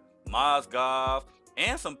Chandler, Mozgov,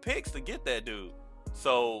 and some picks to get that dude.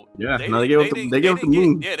 So they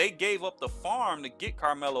gave up the farm to get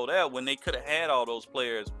Carmelo there when they could have had all those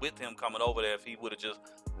players with him coming over there if he would have just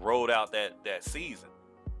rolled out that season.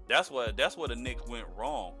 That's where the Knicks went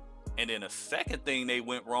wrong. And then the second thing they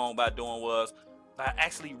went wrong by doing was by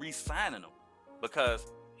actually re-signing him, because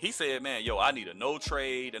he said, man, yo, I need a no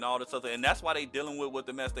trade and all this other, and that's why they dealing with what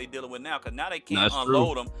the mess they dealing with now, because now they can't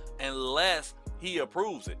unload him unless he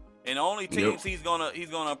approves it. And the only teams he's gonna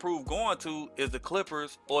approve going to is the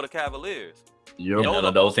Clippers or the Cavaliers. Yep. None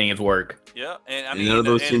of those teams work. Yeah, and I mean, and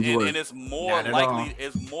it's more likely,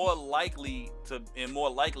 more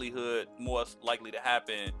likely to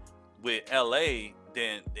happen with LA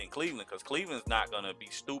than Cleveland, because Cleveland's not gonna be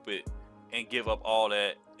stupid and give up all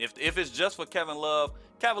that. If it's just for Kevin Love,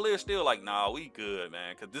 Cavaliers still like, nah, we good,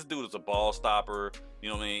 man, because this dude is a ball stopper. You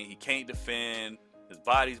know what I mean? He can't defend. His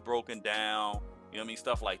body's broken down. You know what I mean?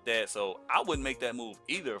 Stuff like that. So I wouldn't make that move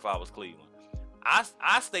either if I was Cleveland.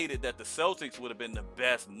 I stated that the Celtics would have been the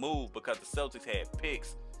best move because the Celtics had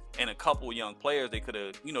picks and a couple of young players. They could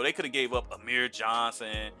have gave up Amir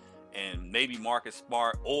Johnson and maybe Marcus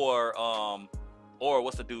Smart or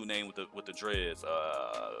what's the dude name with the dreads?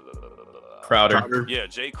 Crowder. Yeah,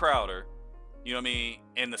 Jay Crowder. You know what I mean?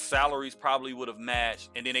 And the salaries probably would have matched,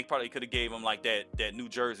 and then they probably could have gave him like that New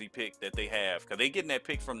Jersey pick that they have, because they getting that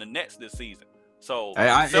pick from the Nets this season. So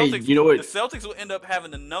Celtics, you know what? The Celtics will end up having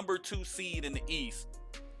the number 2 seed in the East,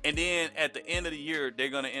 and then at the end of the year, they're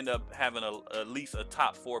going to end up having at least a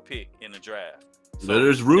top 4 pick in the draft. So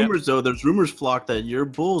there's rumors though. There's rumors, Flock, that your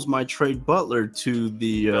Bulls might trade Butler to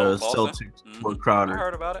the Celtics for Crowder. I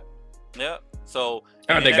heard about it. Yeah. So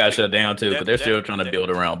I think they got shut down too, because they're still trying to build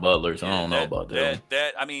around Butler. So I don't know about that.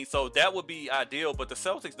 So that would be ideal, but the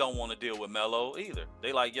Celtics don't want to deal with Melo either.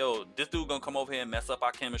 They like, yo, this dude gonna come over here and mess up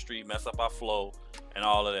our chemistry, mess up our flow, and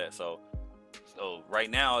all of that. So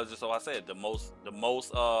right now, it's just so I said, the most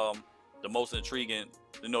intriguing,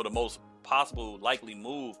 the most possible likely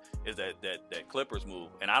move is that Clippers move,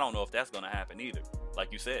 and I don't know if that's gonna happen either.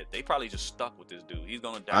 Like you said, they probably just stuck with this dude. He's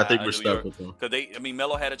gonna die. I think we're stuck with him, because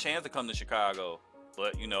Melo had a chance to come to Chicago,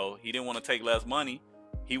 but he didn't want to take less money.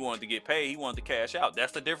 He wanted to get paid. He wanted to cash out.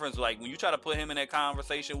 That's the difference. Like when you try to put him in that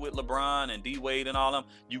conversation with LeBron and D Wade and all them,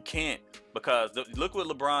 you can't, because look what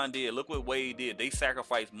LeBron did. Look what Wade did. They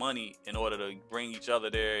sacrificed money in order to bring each other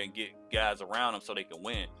there and get guys around them so they can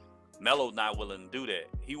win. Melo's not willing to do that.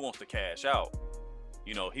 He wants to cash out.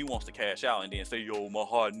 He wants to cash out and then say, "Yo, my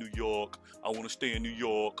heart, New York. I want to stay in New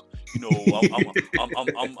York.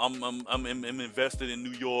 I'm invested in New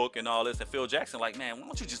York and all this." And Phil Jackson, like, man, why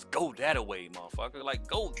don't you just go that way, motherfucker? Like,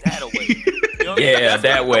 go that way. You know what I mean?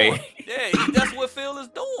 That way. Yeah, that's what Phil is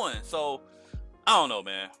doing. So I don't know,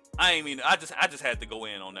 man. I just had to go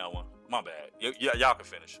in on that one. My bad. Y'all can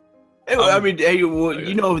finish. I mean,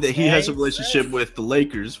 you know that he has a relationship with the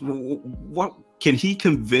Lakers. What can he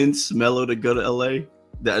convince Melo to go to LA?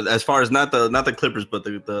 As far as not the Clippers, but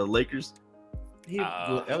the Lakers.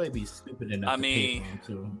 LA be stupid enough. I can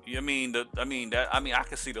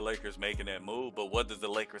see the Lakers making that move, but what does the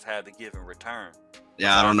Lakers have to give in return?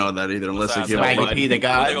 Yeah, I don't know that either. Unless they give the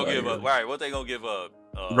guy. What they gonna give up?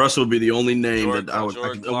 Russell would be the only name that I would.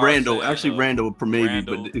 Randall, actually, Randall maybe,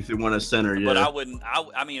 but if they want a center, yeah. But I wouldn't.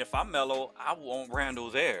 I mean, if I'm Melo, I want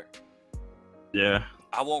Randall there. Yeah.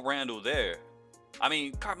 I want Randall there. I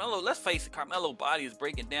mean, Carmelo. Let's face it, Carmelo's body is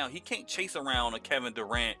breaking down. He can't chase around a Kevin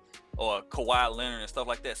Durant or a Kawhi Leonard and stuff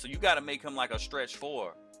like that. So you got to make him like a stretch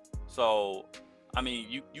 4. So, I mean,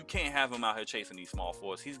 you can't have him out here chasing these small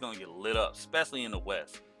fours. He's gonna get lit up, especially in the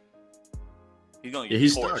West. He's gonna get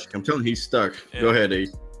he's torched. stuck. I'm telling you, he's stuck. Yeah. Go ahead,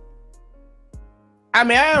 Ace. I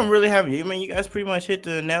mean, I don't really have. I mean, you guys pretty much hit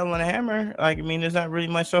the nail on the hammer. Like, I mean, there's not really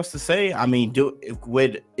much else to say. I mean,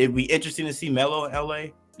 would it be interesting to see Melo in LA?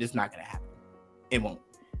 It's not gonna happen. It won't.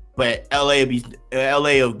 But LA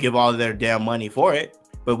will give all their damn money for it.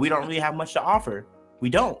 But we don't really have much to offer. We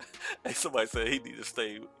don't. Hey, somebody said he need to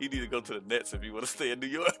stay. He need to go to the Nets if he want to stay in New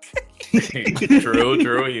York.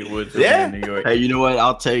 True. He would stay in New York. Hey, you know what?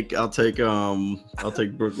 I'll take Brooklyn. I'll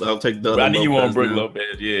take the. I think you want Brook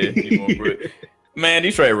Lopez. Yeah, you want Brook. Man,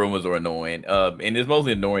 these trade rumors are annoying. And it's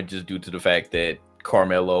mostly annoying just due to the fact that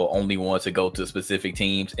Carmelo only wants to go to specific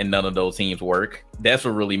teams and none of those teams work. That's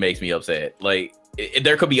what really makes me upset. Like,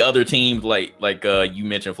 there could be other teams like you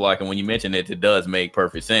mentioned, Flock, and when you mentioned it does make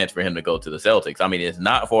perfect sense for him to go to the Celtics. I mean, it's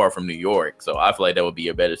not far from New York, so I feel like that would be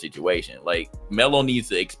a better situation. Like, Melo needs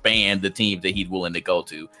to expand the teams that he's willing to go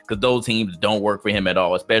to, because those teams don't work for him at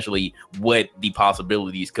all, especially what the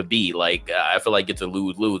possibilities could be. Like, I feel like it's a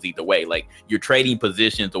lose-lose either way. Like, you're trading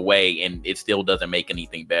positions away, and it still doesn't make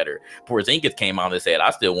anything better. Porzingis came out and said, I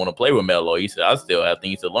still want to play with Melo. He said, I still have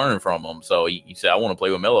things to learn from him. So he said, I want to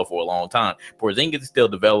play with Melo for a long time. Porzingis is still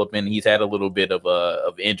developing. He's had a little bit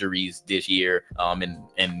of injuries this year,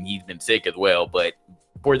 and he's been sick as well. But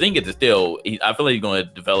Porzingis is still. I feel like he's going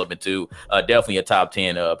to develop into definitely a top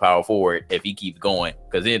 10 power forward if he keeps going.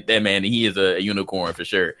 Because that man, he is a unicorn for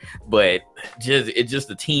sure. But it's just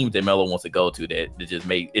the teams that Melo wants to go to that just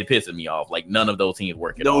it pisses me off. Like none of those teams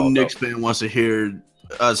work at all. No Knicks fan wants to hear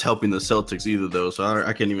us helping the Celtics either, though. So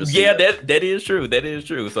I can't even. Yeah, that is true. That is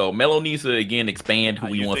true. So Melo needs to again expand who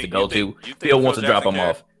he wants to go to. Phil wants to drop him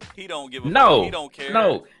off. He don't give a fuck. He don't care.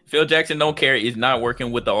 No, Phil Jackson don't care. He's not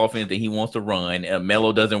working with the offense that he wants to run.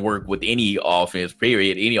 Melo doesn't work with any offense,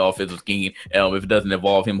 period, any offensive scheme. If it doesn't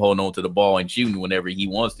involve him holding on to the ball and shooting whenever he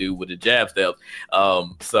wants to with the jab steps.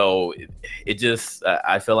 So it just,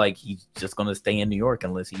 I feel like he's just going to stay in New York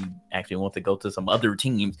unless he actually wants to go to some other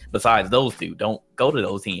teams besides those two. Don't go to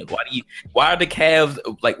those teams. Why are the Cavs,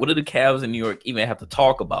 like, what do the Cavs in New York even have to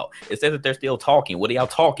talk about? It says that they're still talking. What are y'all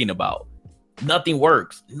talking about? Nothing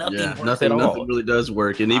works. Nothing works at all. Nothing really does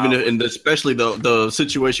work. And even and especially the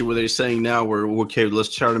situation where they're saying now where, okay,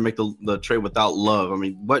 let's try to make the trade without Love. I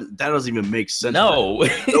mean, that doesn't even make sense. No.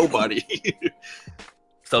 Nobody.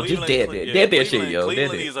 So Cleveland, just dead that shit, yo.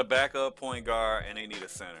 Cleveland needs a backup point guard and they need a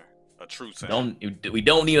center. A true center. We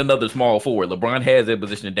don't need another small forward. LeBron has that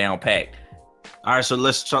position down packed. All right, so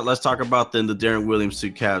let's talk about then the Darren Williams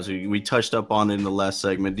to Cavs. We touched up on it in the last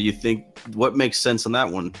segment. Do you think what makes sense on that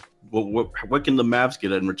one? What can the Mavs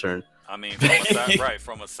get in return? I mean,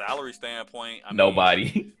 from a salary standpoint,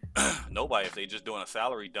 nobody. Nobody. If they just doing a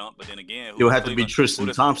salary dump, but then again, it'll have to be Tristan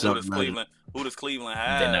Thompson. Who does Cleveland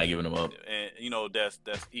have? They're not giving him up. And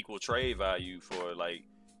that's equal trade value for like.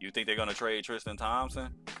 You think they're gonna trade Tristan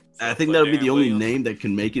Thompson? I think that would be the only name that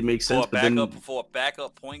can make it make sense. For a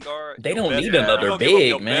backup point guard, they don't need another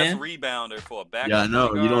big man. Best rebounder for a backup. Yeah, I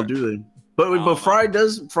know you don't do that. But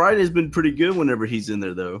Friday's been pretty good whenever he's in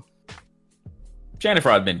there though. Channing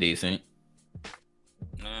Frye's been decent,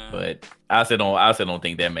 but I still don't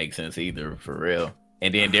think that makes sense either for real.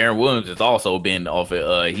 And then Darren Williams has also been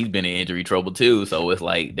he's been in injury trouble too. So it's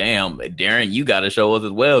like, damn, Darren, you got to show us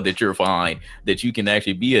as well that you're fine, that you can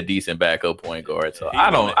actually be a decent backup point guard. So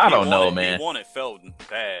I don't know, man. He wanted Felton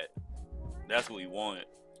bad. That's what he wanted.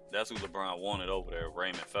 That's who LeBron wanted over there,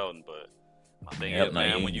 Raymond Felton. But my thing is,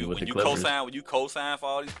 man, when you co-sign for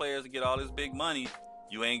all these players to get all this big money,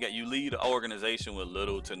 you lead an organization with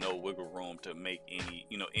little to no wiggle room to make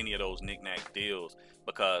any of those knick-knack deals.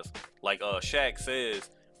 Because like Shaq says,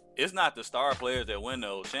 it's not the star players that win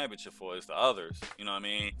those championships for, it's the others. You know what I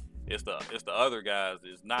mean? It's the other guys.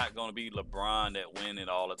 It's not going to be LeBron that win it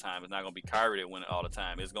all the time. It's not going to be Kyrie that win it all the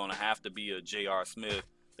time. It's going to have to be a J.R. Smith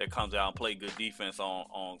that comes out and play good defense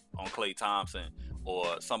on Klay Thompson,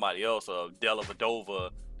 or somebody else, a Della Vadova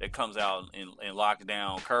that comes out and locks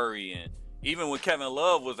down Curry. And even when Kevin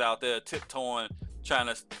Love was out there tiptoeing, trying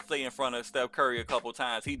to stay in front of Steph Curry a couple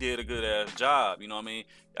times, he did a good ass job. You know what I mean?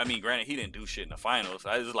 I mean, granted, he didn't do shit in the finals.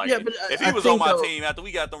 I just like, if he was on my team after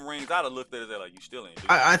we got them rings, I'd have looked at it like, you still ain't.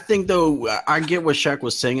 I think though, I get what Shaq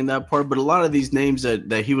was saying in that part, but a lot of these names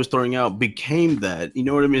that he was throwing out became that. You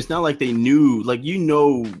know what I mean? It's not like they knew, like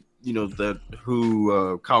that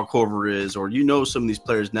who Kyle Korver is, or some of these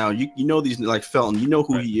players now. You know these like Felton. You know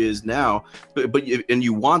who he is now, but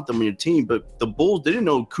you want them on your team. But the Bulls didn't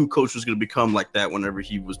know who coach was going to become like that whenever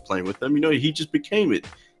he was playing with them. He just became it.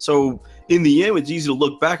 So in the end, it's easy to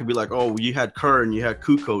look back and be like, oh, you had Kerr and you had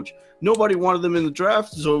Kukoc. Nobody wanted them in the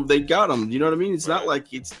draft, so they got them. You know what I mean? It's not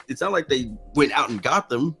like it's not like they went out and got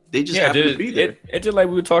them. They just happened to be there. It's just like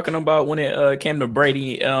we were talking about when it came to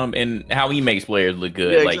Brady and how he makes players look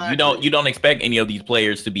good. Yeah, like exactly. You don't expect any of these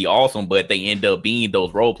players to be awesome, but they end up being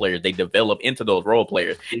those role players. They develop into those role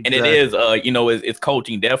players, exactly. And it is it's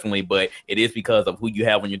coaching definitely, but it is because of who you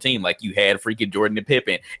have on your team. Like you had freaking Jordan and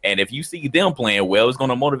Pippen, and if you see them playing well, it's going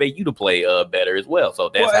to motivate you to play better as well. So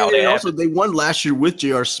that's how they also they won last year with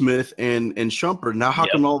J.R. Smith and Shumpert. Now how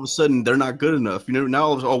come all of a sudden they're not good enough? Now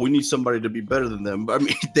all of a sudden, we need somebody to be better than them. But I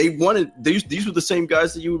mean, they wanted these were the same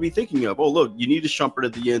guys that you would be thinking of. Oh, look, you need a Shumpert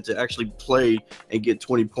at the end to actually play and get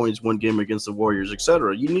 20 points one game against the Warriors,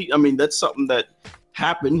 etc. That's something that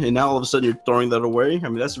happened, and now all of a sudden you're throwing that away. I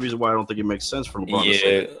mean, that's the reason why I don't think it makes sense for LeBron.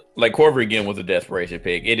 Yeah, like Korver again was a desperation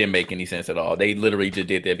pick. It didn't make any sense at all. They literally just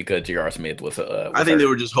did that because J.R. Smith was I think they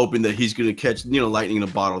were just hoping that he's going to catch lightning in a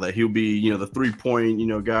bottle, that he'll be the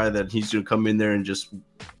 3-point guy, that he's going to come in there and just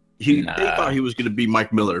they thought he was going to be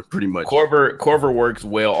Mike Miller pretty much. Korver works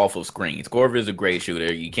well off of screens. Korver is a great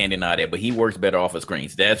shooter, you can't deny that, but he works better off of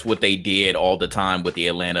screens. That's what they did all the time with the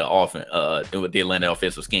Atlanta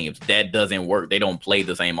offensive schemes. That doesn't work. They don't play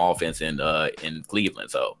the same offense in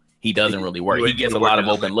Cleveland, so he doesn't really work. He gets a lot of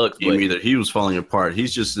open looks. But either he was falling apart.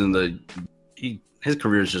 He's just his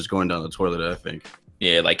career is just going down the toilet, I think.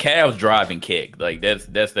 Yeah, like Cavs drive and kick. Like that's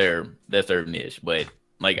their niche, but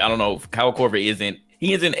Like I don't know, Kyle Korver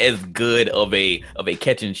isn't as good of a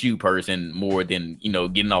catch and shoot person more than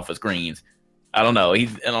getting off of screens. I don't know.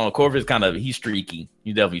 Korver's he's streaky.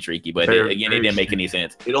 He's definitely streaky. But it didn't make any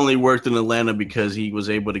sense. It only worked in Atlanta because he was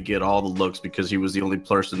able to get all the looks because he was the only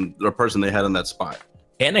person they had on that spot.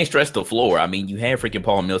 And they stretched the floor. I mean, you had freaking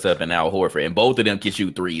Paul Millsap and Al Horford, and both of them can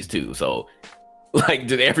shoot threes too. So, like,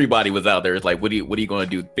 everybody was out there. It's like, what are you going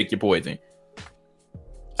to do? Pick your poison.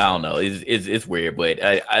 I don't know. It's weird, but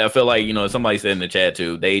I feel like somebody said in the chat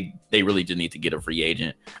too. They really just need to get a free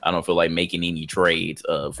agent. I don't feel like making any trades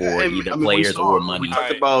for either players or money. We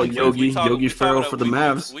talked about Yogi Ferrell for the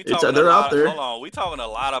Mavs. They're out there. Hold on, we talking a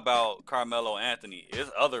lot about Carmelo Anthony. There's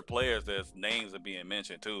other players that's names are being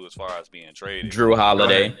mentioned too, as far as being traded. Drew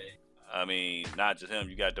Holiday. I mean, not just him.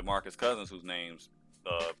 You got DeMarcus Cousins, whose name's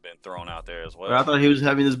been thrown out there as well. I thought he was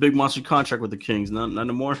having this big monster contract with the Kings. Not no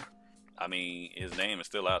more. I mean, his name is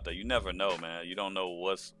still out there. You never know, man. You don't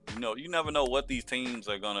know you never know what these teams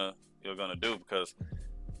are gonna do because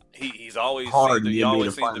he always seems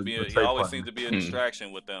to be a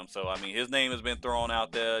distraction with them. So I mean, his name has been thrown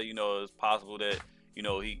out there. It's possible that he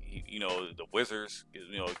the Wizards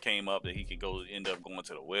came up that he could end up going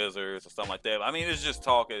to the Wizards or something like that. I mean, it's just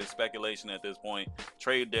talk, it's speculation at this point.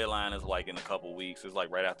 Trade deadline is like in a couple weeks. It's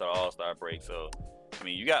like right after the All-Star break. So I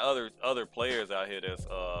mean, you got other players out here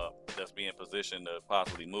that's being positioned to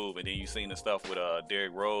possibly move, and then you seen the stuff with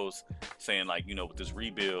Derrick Rose saying like with this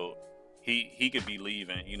rebuild, he could be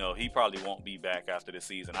leaving. He probably won't be back after this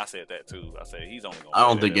season. I said that too. I said he's only going. I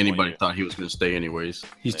don't think anybody thought he was going to stay anyways.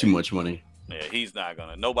 He's too much money. Yeah, he's not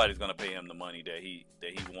gonna. Nobody's gonna pay him the money that he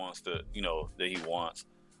wants to. That he wants.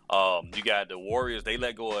 You got the Warriors. They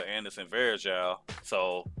let go of Anderson Varejao.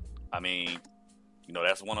 So I mean,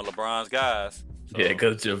 that's one of LeBron's guys. So, yeah,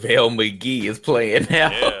 because JaVale McGee is playing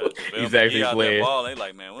now. Yeah, he's actually playing. Ball, they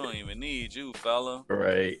like, man, we don't even need you, fella.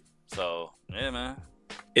 Right. So, yeah, man.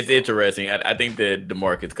 It's interesting. I think that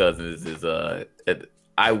DeMarcus Cousins is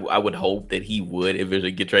I would hope that he would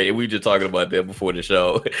eventually get traded. We were just talking about that before the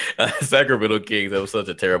show. Sacramento Kings, that was such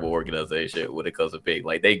a terrible organization when it comes to pick.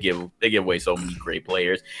 Like they give away so many great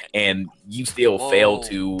players, and you still fail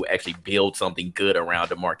to actually build something good around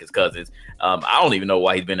DeMarcus Cousins. I don't even know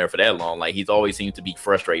why he's been there for that long. Like he's always seems to be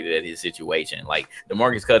frustrated at his situation. Like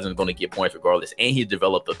DeMarcus Cousins is going to get points regardless, and he's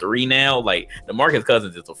developed a three now. Like DeMarcus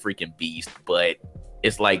Cousins is a freaking beast, but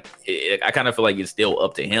it's like I kind of feel like it's still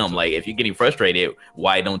up to him. Like if you're getting frustrated,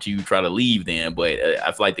 why don't you try to leave then? But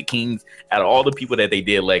I feel like the Kings, out of all the people that they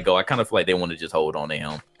did let go, I kind of feel like they want to just hold on to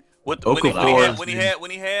him. When he had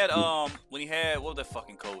what was that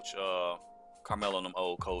fucking coach? Carmelo and them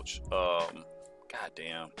old coach.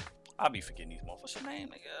 Goddamn, I'll be forgetting these motherfuckers. What's your name?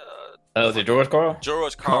 Was it George Karl?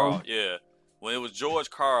 George Karl, yeah. When it was George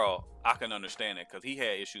Karl, I can understand it because he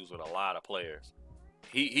had issues with a lot of players.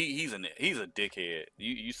 He's a dickhead.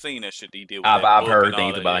 You seen that shit that he did with I've heard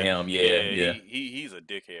things about him. Yeah. He's a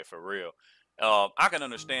dickhead for real. I can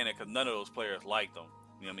understand it because none of those players liked him.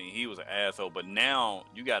 I mean, he was an asshole. But now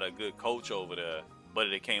you got a good coach over there, but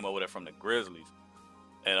they came over there from the Grizzlies,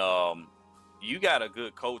 and you got a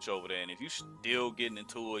good coach over there. And if you still getting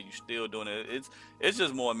into it, you still doing it. It's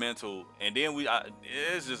just more mental. And then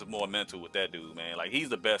it's just more mental with that dude, man. Like he's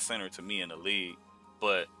the best center to me in the league,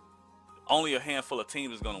 but only a handful of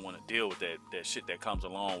teams is gonna want to deal with that shit that comes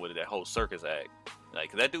along with it, that whole circus act.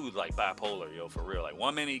 Like, 'cause that dude's like bipolar, yo, for real. Like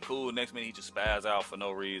one minute he cool, next minute he just spaz out for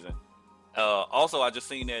no reason. Also, I just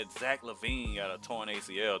seen that Zach LaVine got a torn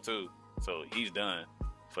ACL too, so he's done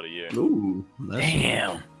for the year. Ooh,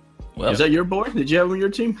 damn. Well, is that your boy? Did you have him on your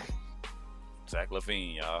team? Zach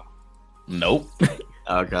LaVine, y'all. Nope.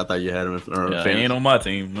 Okay, I thought you had him. He ain't on my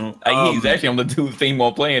team. No, he's actually on the dude's team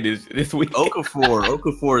while playing this week.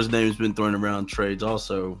 Okafor's name's been thrown around trades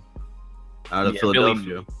also out of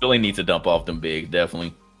Philadelphia. Philly needs to dump off them bigs,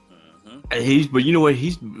 definitely. Mm-hmm. But you know what?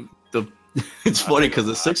 It's funny because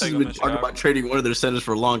the Sixers have been talking about trading one of their centers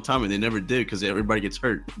for a long time, and they never did because everybody gets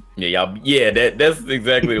hurt. That's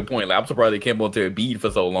exactly the point. Like, I'm surprised they kept on to Embiid for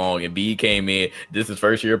so long. Embiid came in. This is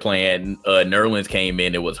first year playing. Nerlens came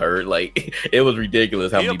in. It was hurt. Like it was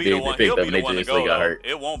ridiculous how many bigs they picked up, and they just got hurt.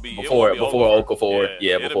 It won't be before Okafor.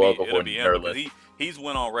 Before Okafor, Nerlens. He's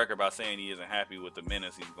went on record by saying he isn't happy with the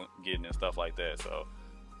minutes he's getting and stuff like that. So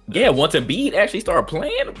once Embiid actually started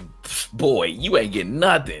playing, boy, you ain't getting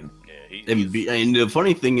nothing. And the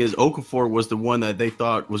funny thing is, Okafor was the one that they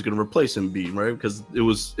thought was going to replace Embiid, right? Because it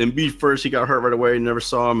was Embiid first. He got hurt right away. Never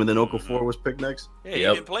saw him. And then Okafor was picked next. Yeah, he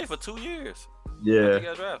didn't play for 2 years. Yeah. He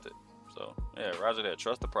got drafted. So, yeah, Roger that.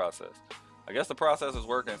 Trust the process. I guess the process is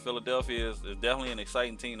working. Philadelphia is definitely an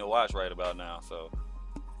exciting team to watch right about now. So,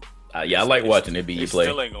 I like watching Embiid play.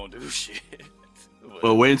 Still ain't going to do shit.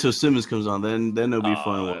 Well, wait until Simmons comes on, then it'll be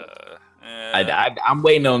fun. I'm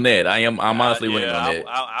waiting on that. I'm honestly waiting on that.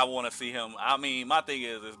 I want to see him. I mean, my thing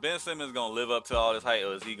is Ben Simmons gonna live up to all this hype,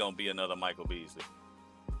 or is he gonna be another Michael Beasley?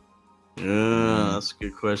 Yeah, that's a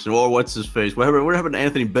good question. Or what's his face? What happened to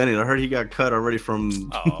Anthony Bennett? I heard he got cut already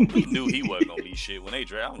from. Oh, we knew he wasn't gonna be shit when they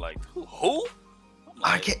drafted. I'm like, who?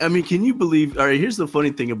 I mean, can you believe? All right, here's the funny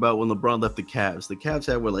thing about when LeBron left the Cavs. The Cavs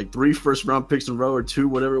had like 3 first-round picks in a row or 2,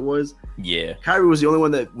 whatever it was. Yeah, Kyrie was the only one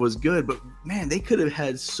that was good, but man, they could have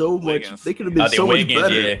had so much. They could have been so much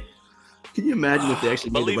better. Yeah. Can you imagine if they actually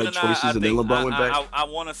made the right choices and then LeBron went back? I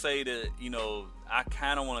want to say that I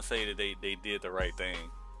kind of want to say that they did the right thing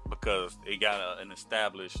because they got an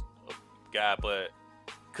established guy, but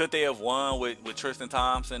could they have won with Tristan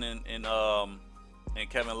Thompson and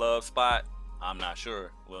Kevin Love's spot? I'm not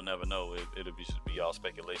sure. We'll never know. It'll be all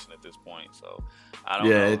speculation at this point. So I don't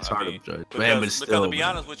know. Yeah, it's hard to judge. Because to be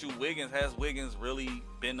honest with you, has Wiggins really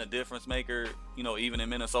been a difference maker? Even in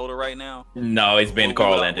Minnesota right now. No, it's been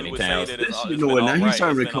Carl Anthony Towns. Now he's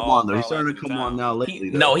starting to come on though. He's starting to come on now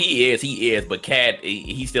lately. No, he is. But Cat,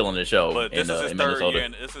 he's still on the show. But this is his third year.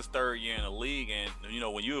 This is his 3rd year in the league, and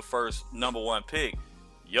when you're first #1 pick,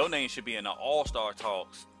 your name should be in the All-Star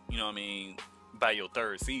talks. You know what I mean? By your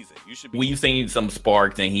 3rd season, you should be. We've seen some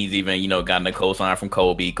sparks, and he's even gotten a co-sign from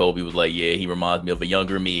Kobe. Kobe was like, "Yeah, he reminds me of a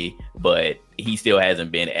younger me," but he still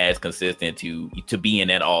hasn't been as consistent to be in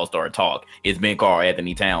that All-Star talk. It's been Karl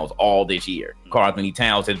Anthony Towns all this year. Karl Anthony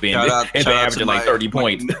Towns has been averaging like 30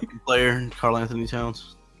 points. Player Karl Anthony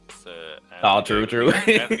Towns. True.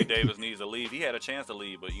 Anthony Davis needs to leave. He had a chance to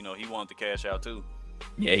leave, but he wanted to cash out too.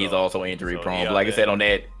 Yeah, he's also injury prone. Like I said on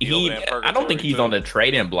that, I don't think he's on the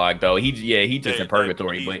trading block though. He's just in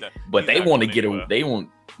purgatory. But they want to get they want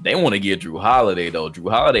to get Drew Holiday though. Drew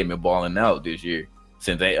Holiday been balling out this year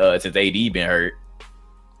since AD been hurt.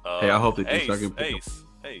 Hey, I hope they can start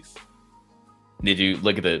Ace. Did you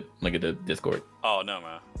look at the Discord? Oh no,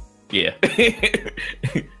 man. Yeah.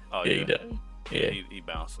 Oh yeah, yeah. He does. Yeah, he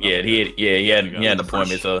bounced. Yeah, he had an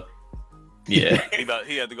appointment. So. Yeah,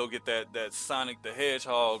 he had to go get that Sonic the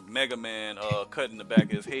Hedgehog Mega Man cut in the back of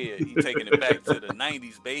his head. He taking it back to the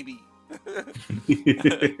 90s, baby.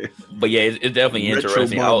 But yeah, it's definitely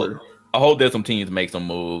interesting. I hope that some teams make some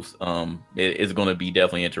moves. It's going to be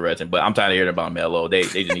definitely interesting. But I'm tired of hearing about Melo. They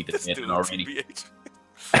just need to mention already.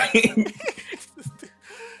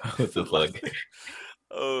 What the fuck?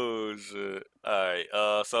 Oh shit! All right.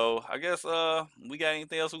 So I guess we got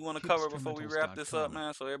anything else we want to cover before we wrap this up,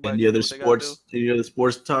 man? So everybody. Any other sports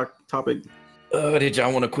topic? Did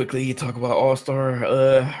y'all want to quickly talk about All-Star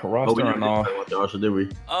roster and all? Did we?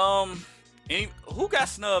 Who got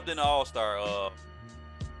snubbed in the All-Star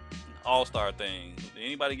thing? Did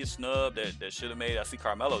anybody get snubbed that should have made it? I see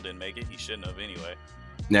Carmelo didn't make it. He shouldn't have anyway.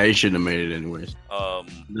 Nah, he shouldn't have made it anyways.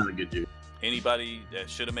 Not a good dude. Anybody that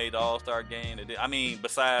should have made the All-Star game? I mean,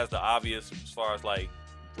 besides the obvious, as far as like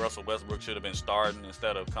Russell Westbrook should have been starting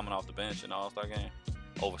instead of coming off the bench in the All-Star game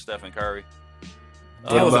over Stephen Curry.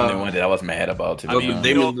 That was the only one that I was mad about. Lillard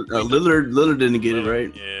didn't get it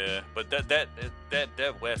right. Yeah, but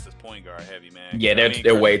that West is point guard heavy, man. Yeah,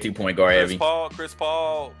 they're way too point guard heavy. Chris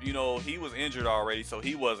Paul, he was injured already, so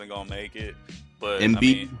he wasn't gonna make it. But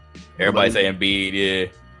Embiid, everybody say Embiid, yeah.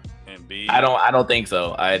 Embiid. I don't think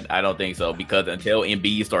so. I don't think so because until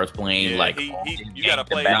Embiid starts playing you gotta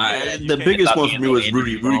play. The biggest one for me was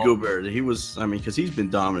Rudy Gobert. He was, because he's been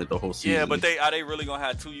dominant the whole season. Yeah, but are they really gonna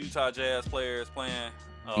have 2 Utah Jazz players playing?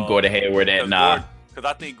 Gordon Hayward, nah. Because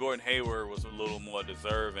I think Gordon Hayward was a little more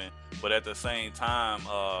deserving, but at the same time,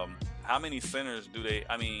 how many centers do they?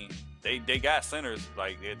 I mean, they got centers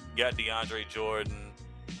like they got DeAndre Jordan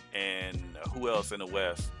and who else in the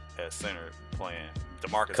West at center playing?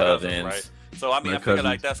 DeMarcus Cousins, right? So I feel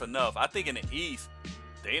like that's enough. I think in the East,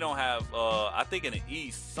 they don't have. I think in the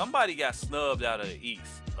East, somebody got snubbed out of the East,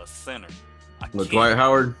 a center. Dwight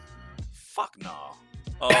Howard? Fuck no.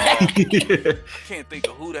 I can't think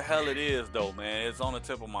of who the hell it is though, man. It's on the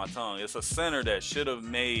tip of my tongue. It's a center that should have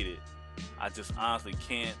made it. I just honestly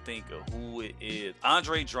can't think of who it is.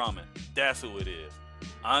 Andre Drummond. That's who it is.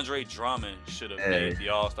 Andre Drummond should have made the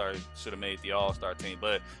All-Star. Should have made the All-Star team.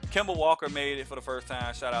 But Kemba Walker made it for the first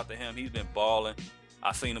time. Shout out to him. He's been balling.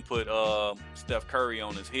 I seen him put Steph Curry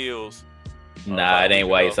on his heels. Nah, it ain't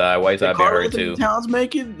Whiteside. Whiteside been hurt too. Did Towns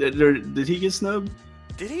make it? Did he get snubbed?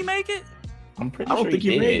 Did he make it? I'm pretty I don't sure think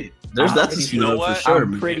he made it. That's a snub for sure.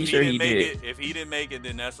 I'm pretty sure he did. If he didn't make it,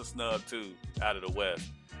 then that's a snub too out of the West.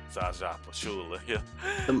 Zaza Pachulia. Yeah.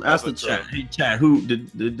 Ask the chat. Hey, chat. Who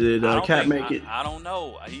did Cat make it? I don't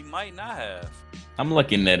know. He might not have. I'm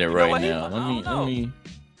looking at it right now. Let me.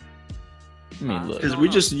 I mean, look,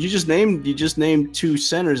 Because you just named two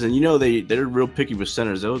centers, and you know they're real picky with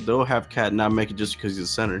centers. They'll have Cat not make it just because he's a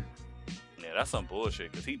center. Yeah, that's some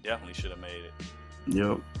bullshit. Because he definitely should have made it.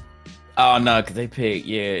 Yep. oh no, because they picked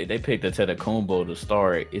the Tetakumbo to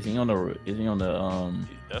start. Is he on the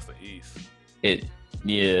That's the East.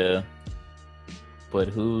 Yeah. But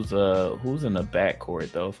who's in the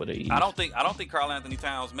backcourt though for the East? I don't think Karl Anthony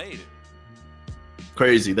Towns made it.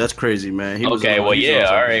 Crazy. That's crazy, man. All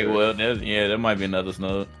right. Well, that might be another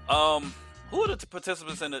snub. Who are the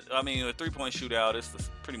participants in the 3-point shootout? It's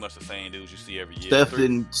pretty much the same dudes you see every year.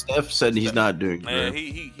 Steph said he's not doing it. Man,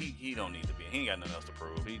 he don't need to be. He ain't got nothing else to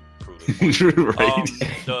prove. He proved it. Right.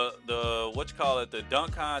 The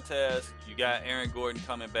dunk contest. You got Aaron Gordon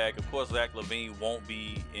coming back. Of course, Zach LaVine won't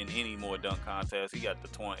be in any more dunk contests. He got the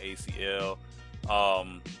torn ACL.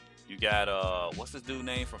 You got what's this dude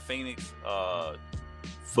name from Phoenix?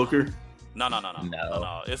 Booker?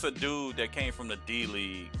 No. It's a dude that came from the D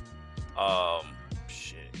League.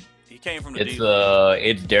 He came from the D League.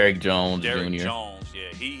 It's Derrick Jones Jr. Jones,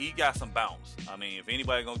 yeah. He got some bounce. I mean, if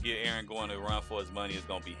anybody gonna get Aaron Gordon to run for his money, it's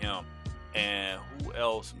gonna be him. And who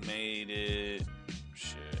else made it?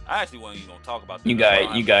 Shit. I actually wasn't even gonna talk about that. You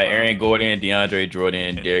got Aaron Gordon, DeAndre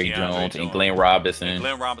Jordan, Derrick Jones, and Glenn Robinson. And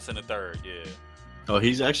Glenn Robinson the third, yeah. Oh,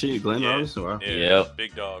 he's actually Glenn Robinson? Wow. Yeah,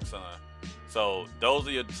 big dog son. So those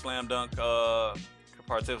are your slam dunk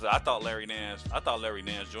participants. I thought Larry Nance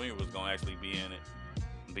Jr. was gonna actually be in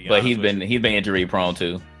it. But he's been injury prone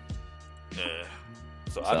too. Yeah.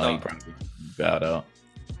 So I thought he probably got out.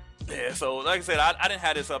 Yeah, so like I said, I didn't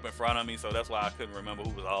have this up in front of me, so that's why I couldn't remember who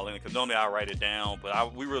was all in it. Because normally I write it down,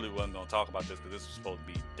 but we really wasn't gonna talk about this because this was supposed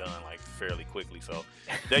to be done like fairly quickly. So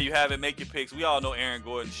there you have it. Make your picks. We all know Aaron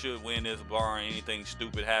Gordon should win this, barring anything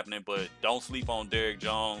stupid happening. But don't sleep on Derrick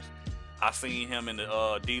Jones. I seen him in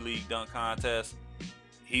the D League dunk contest.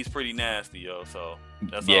 He's pretty nasty, yo. So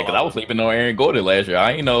that's because I was sleeping on Aaron Gordon last year.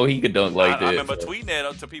 I didn't know he could dunk like that. I remember tweeting that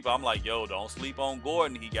up to people. I'm like, yo, don't sleep on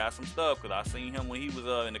Gordon. He got some stuff because I seen him when he was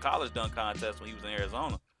in the college dunk contest when he was in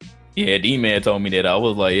Arizona. Yeah, D-Man told me that. I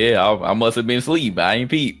was like, yeah, I must have been asleep. I ain't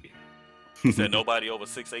peep. He said nobody over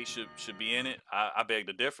 6'8" should be in it. I beg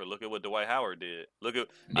to differ. Look at what Dwight Howard did. Do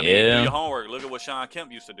your homework. Look at what Sean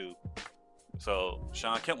Kemp used to do. So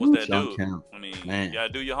Sean Kemp was that dude. Kemp. I mean, man. you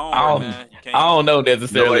gotta do your homework, man. I don't know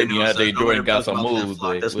necessarily DeAndre Jordan got some moves,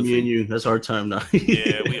 but that's me and you. That's our time now.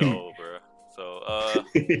 Yeah, we old, bro. So,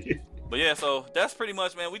 but yeah, so that's pretty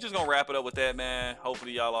much, man. We just gonna wrap it up with that, man.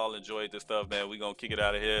 Hopefully y'all all enjoyed this stuff, man. We gonna kick it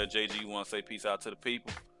out of here. JG, you wanna say peace out to the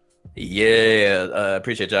people? Yeah,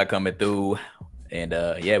 appreciate y'all coming through, and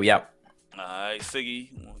yeah, we out. All right, Siggy,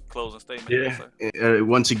 closing statement. Yeah.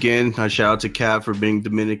 Once again, I shout out to Kat for being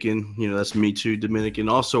Dominican. You know, that's me too, Dominican.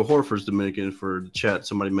 Also, Horford's Dominican for the chat.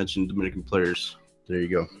 Somebody mentioned Dominican players. There you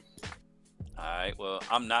go. All right. Well,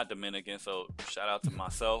 I'm not Dominican, so shout out to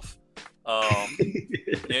myself. We're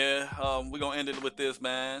gonna end it with this,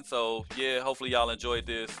 man. So yeah, hopefully y'all enjoyed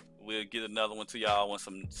this. We'll get another one to y'all when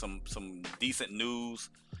some decent news.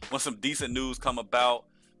 When some decent news come about.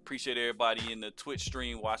 Appreciate everybody in the Twitch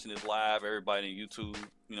stream watching this live, everybody in YouTube,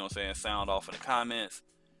 you know what I'm saying, sound off in the comments.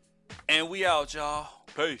 And we out, y'all.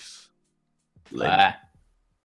 Peace. Bye.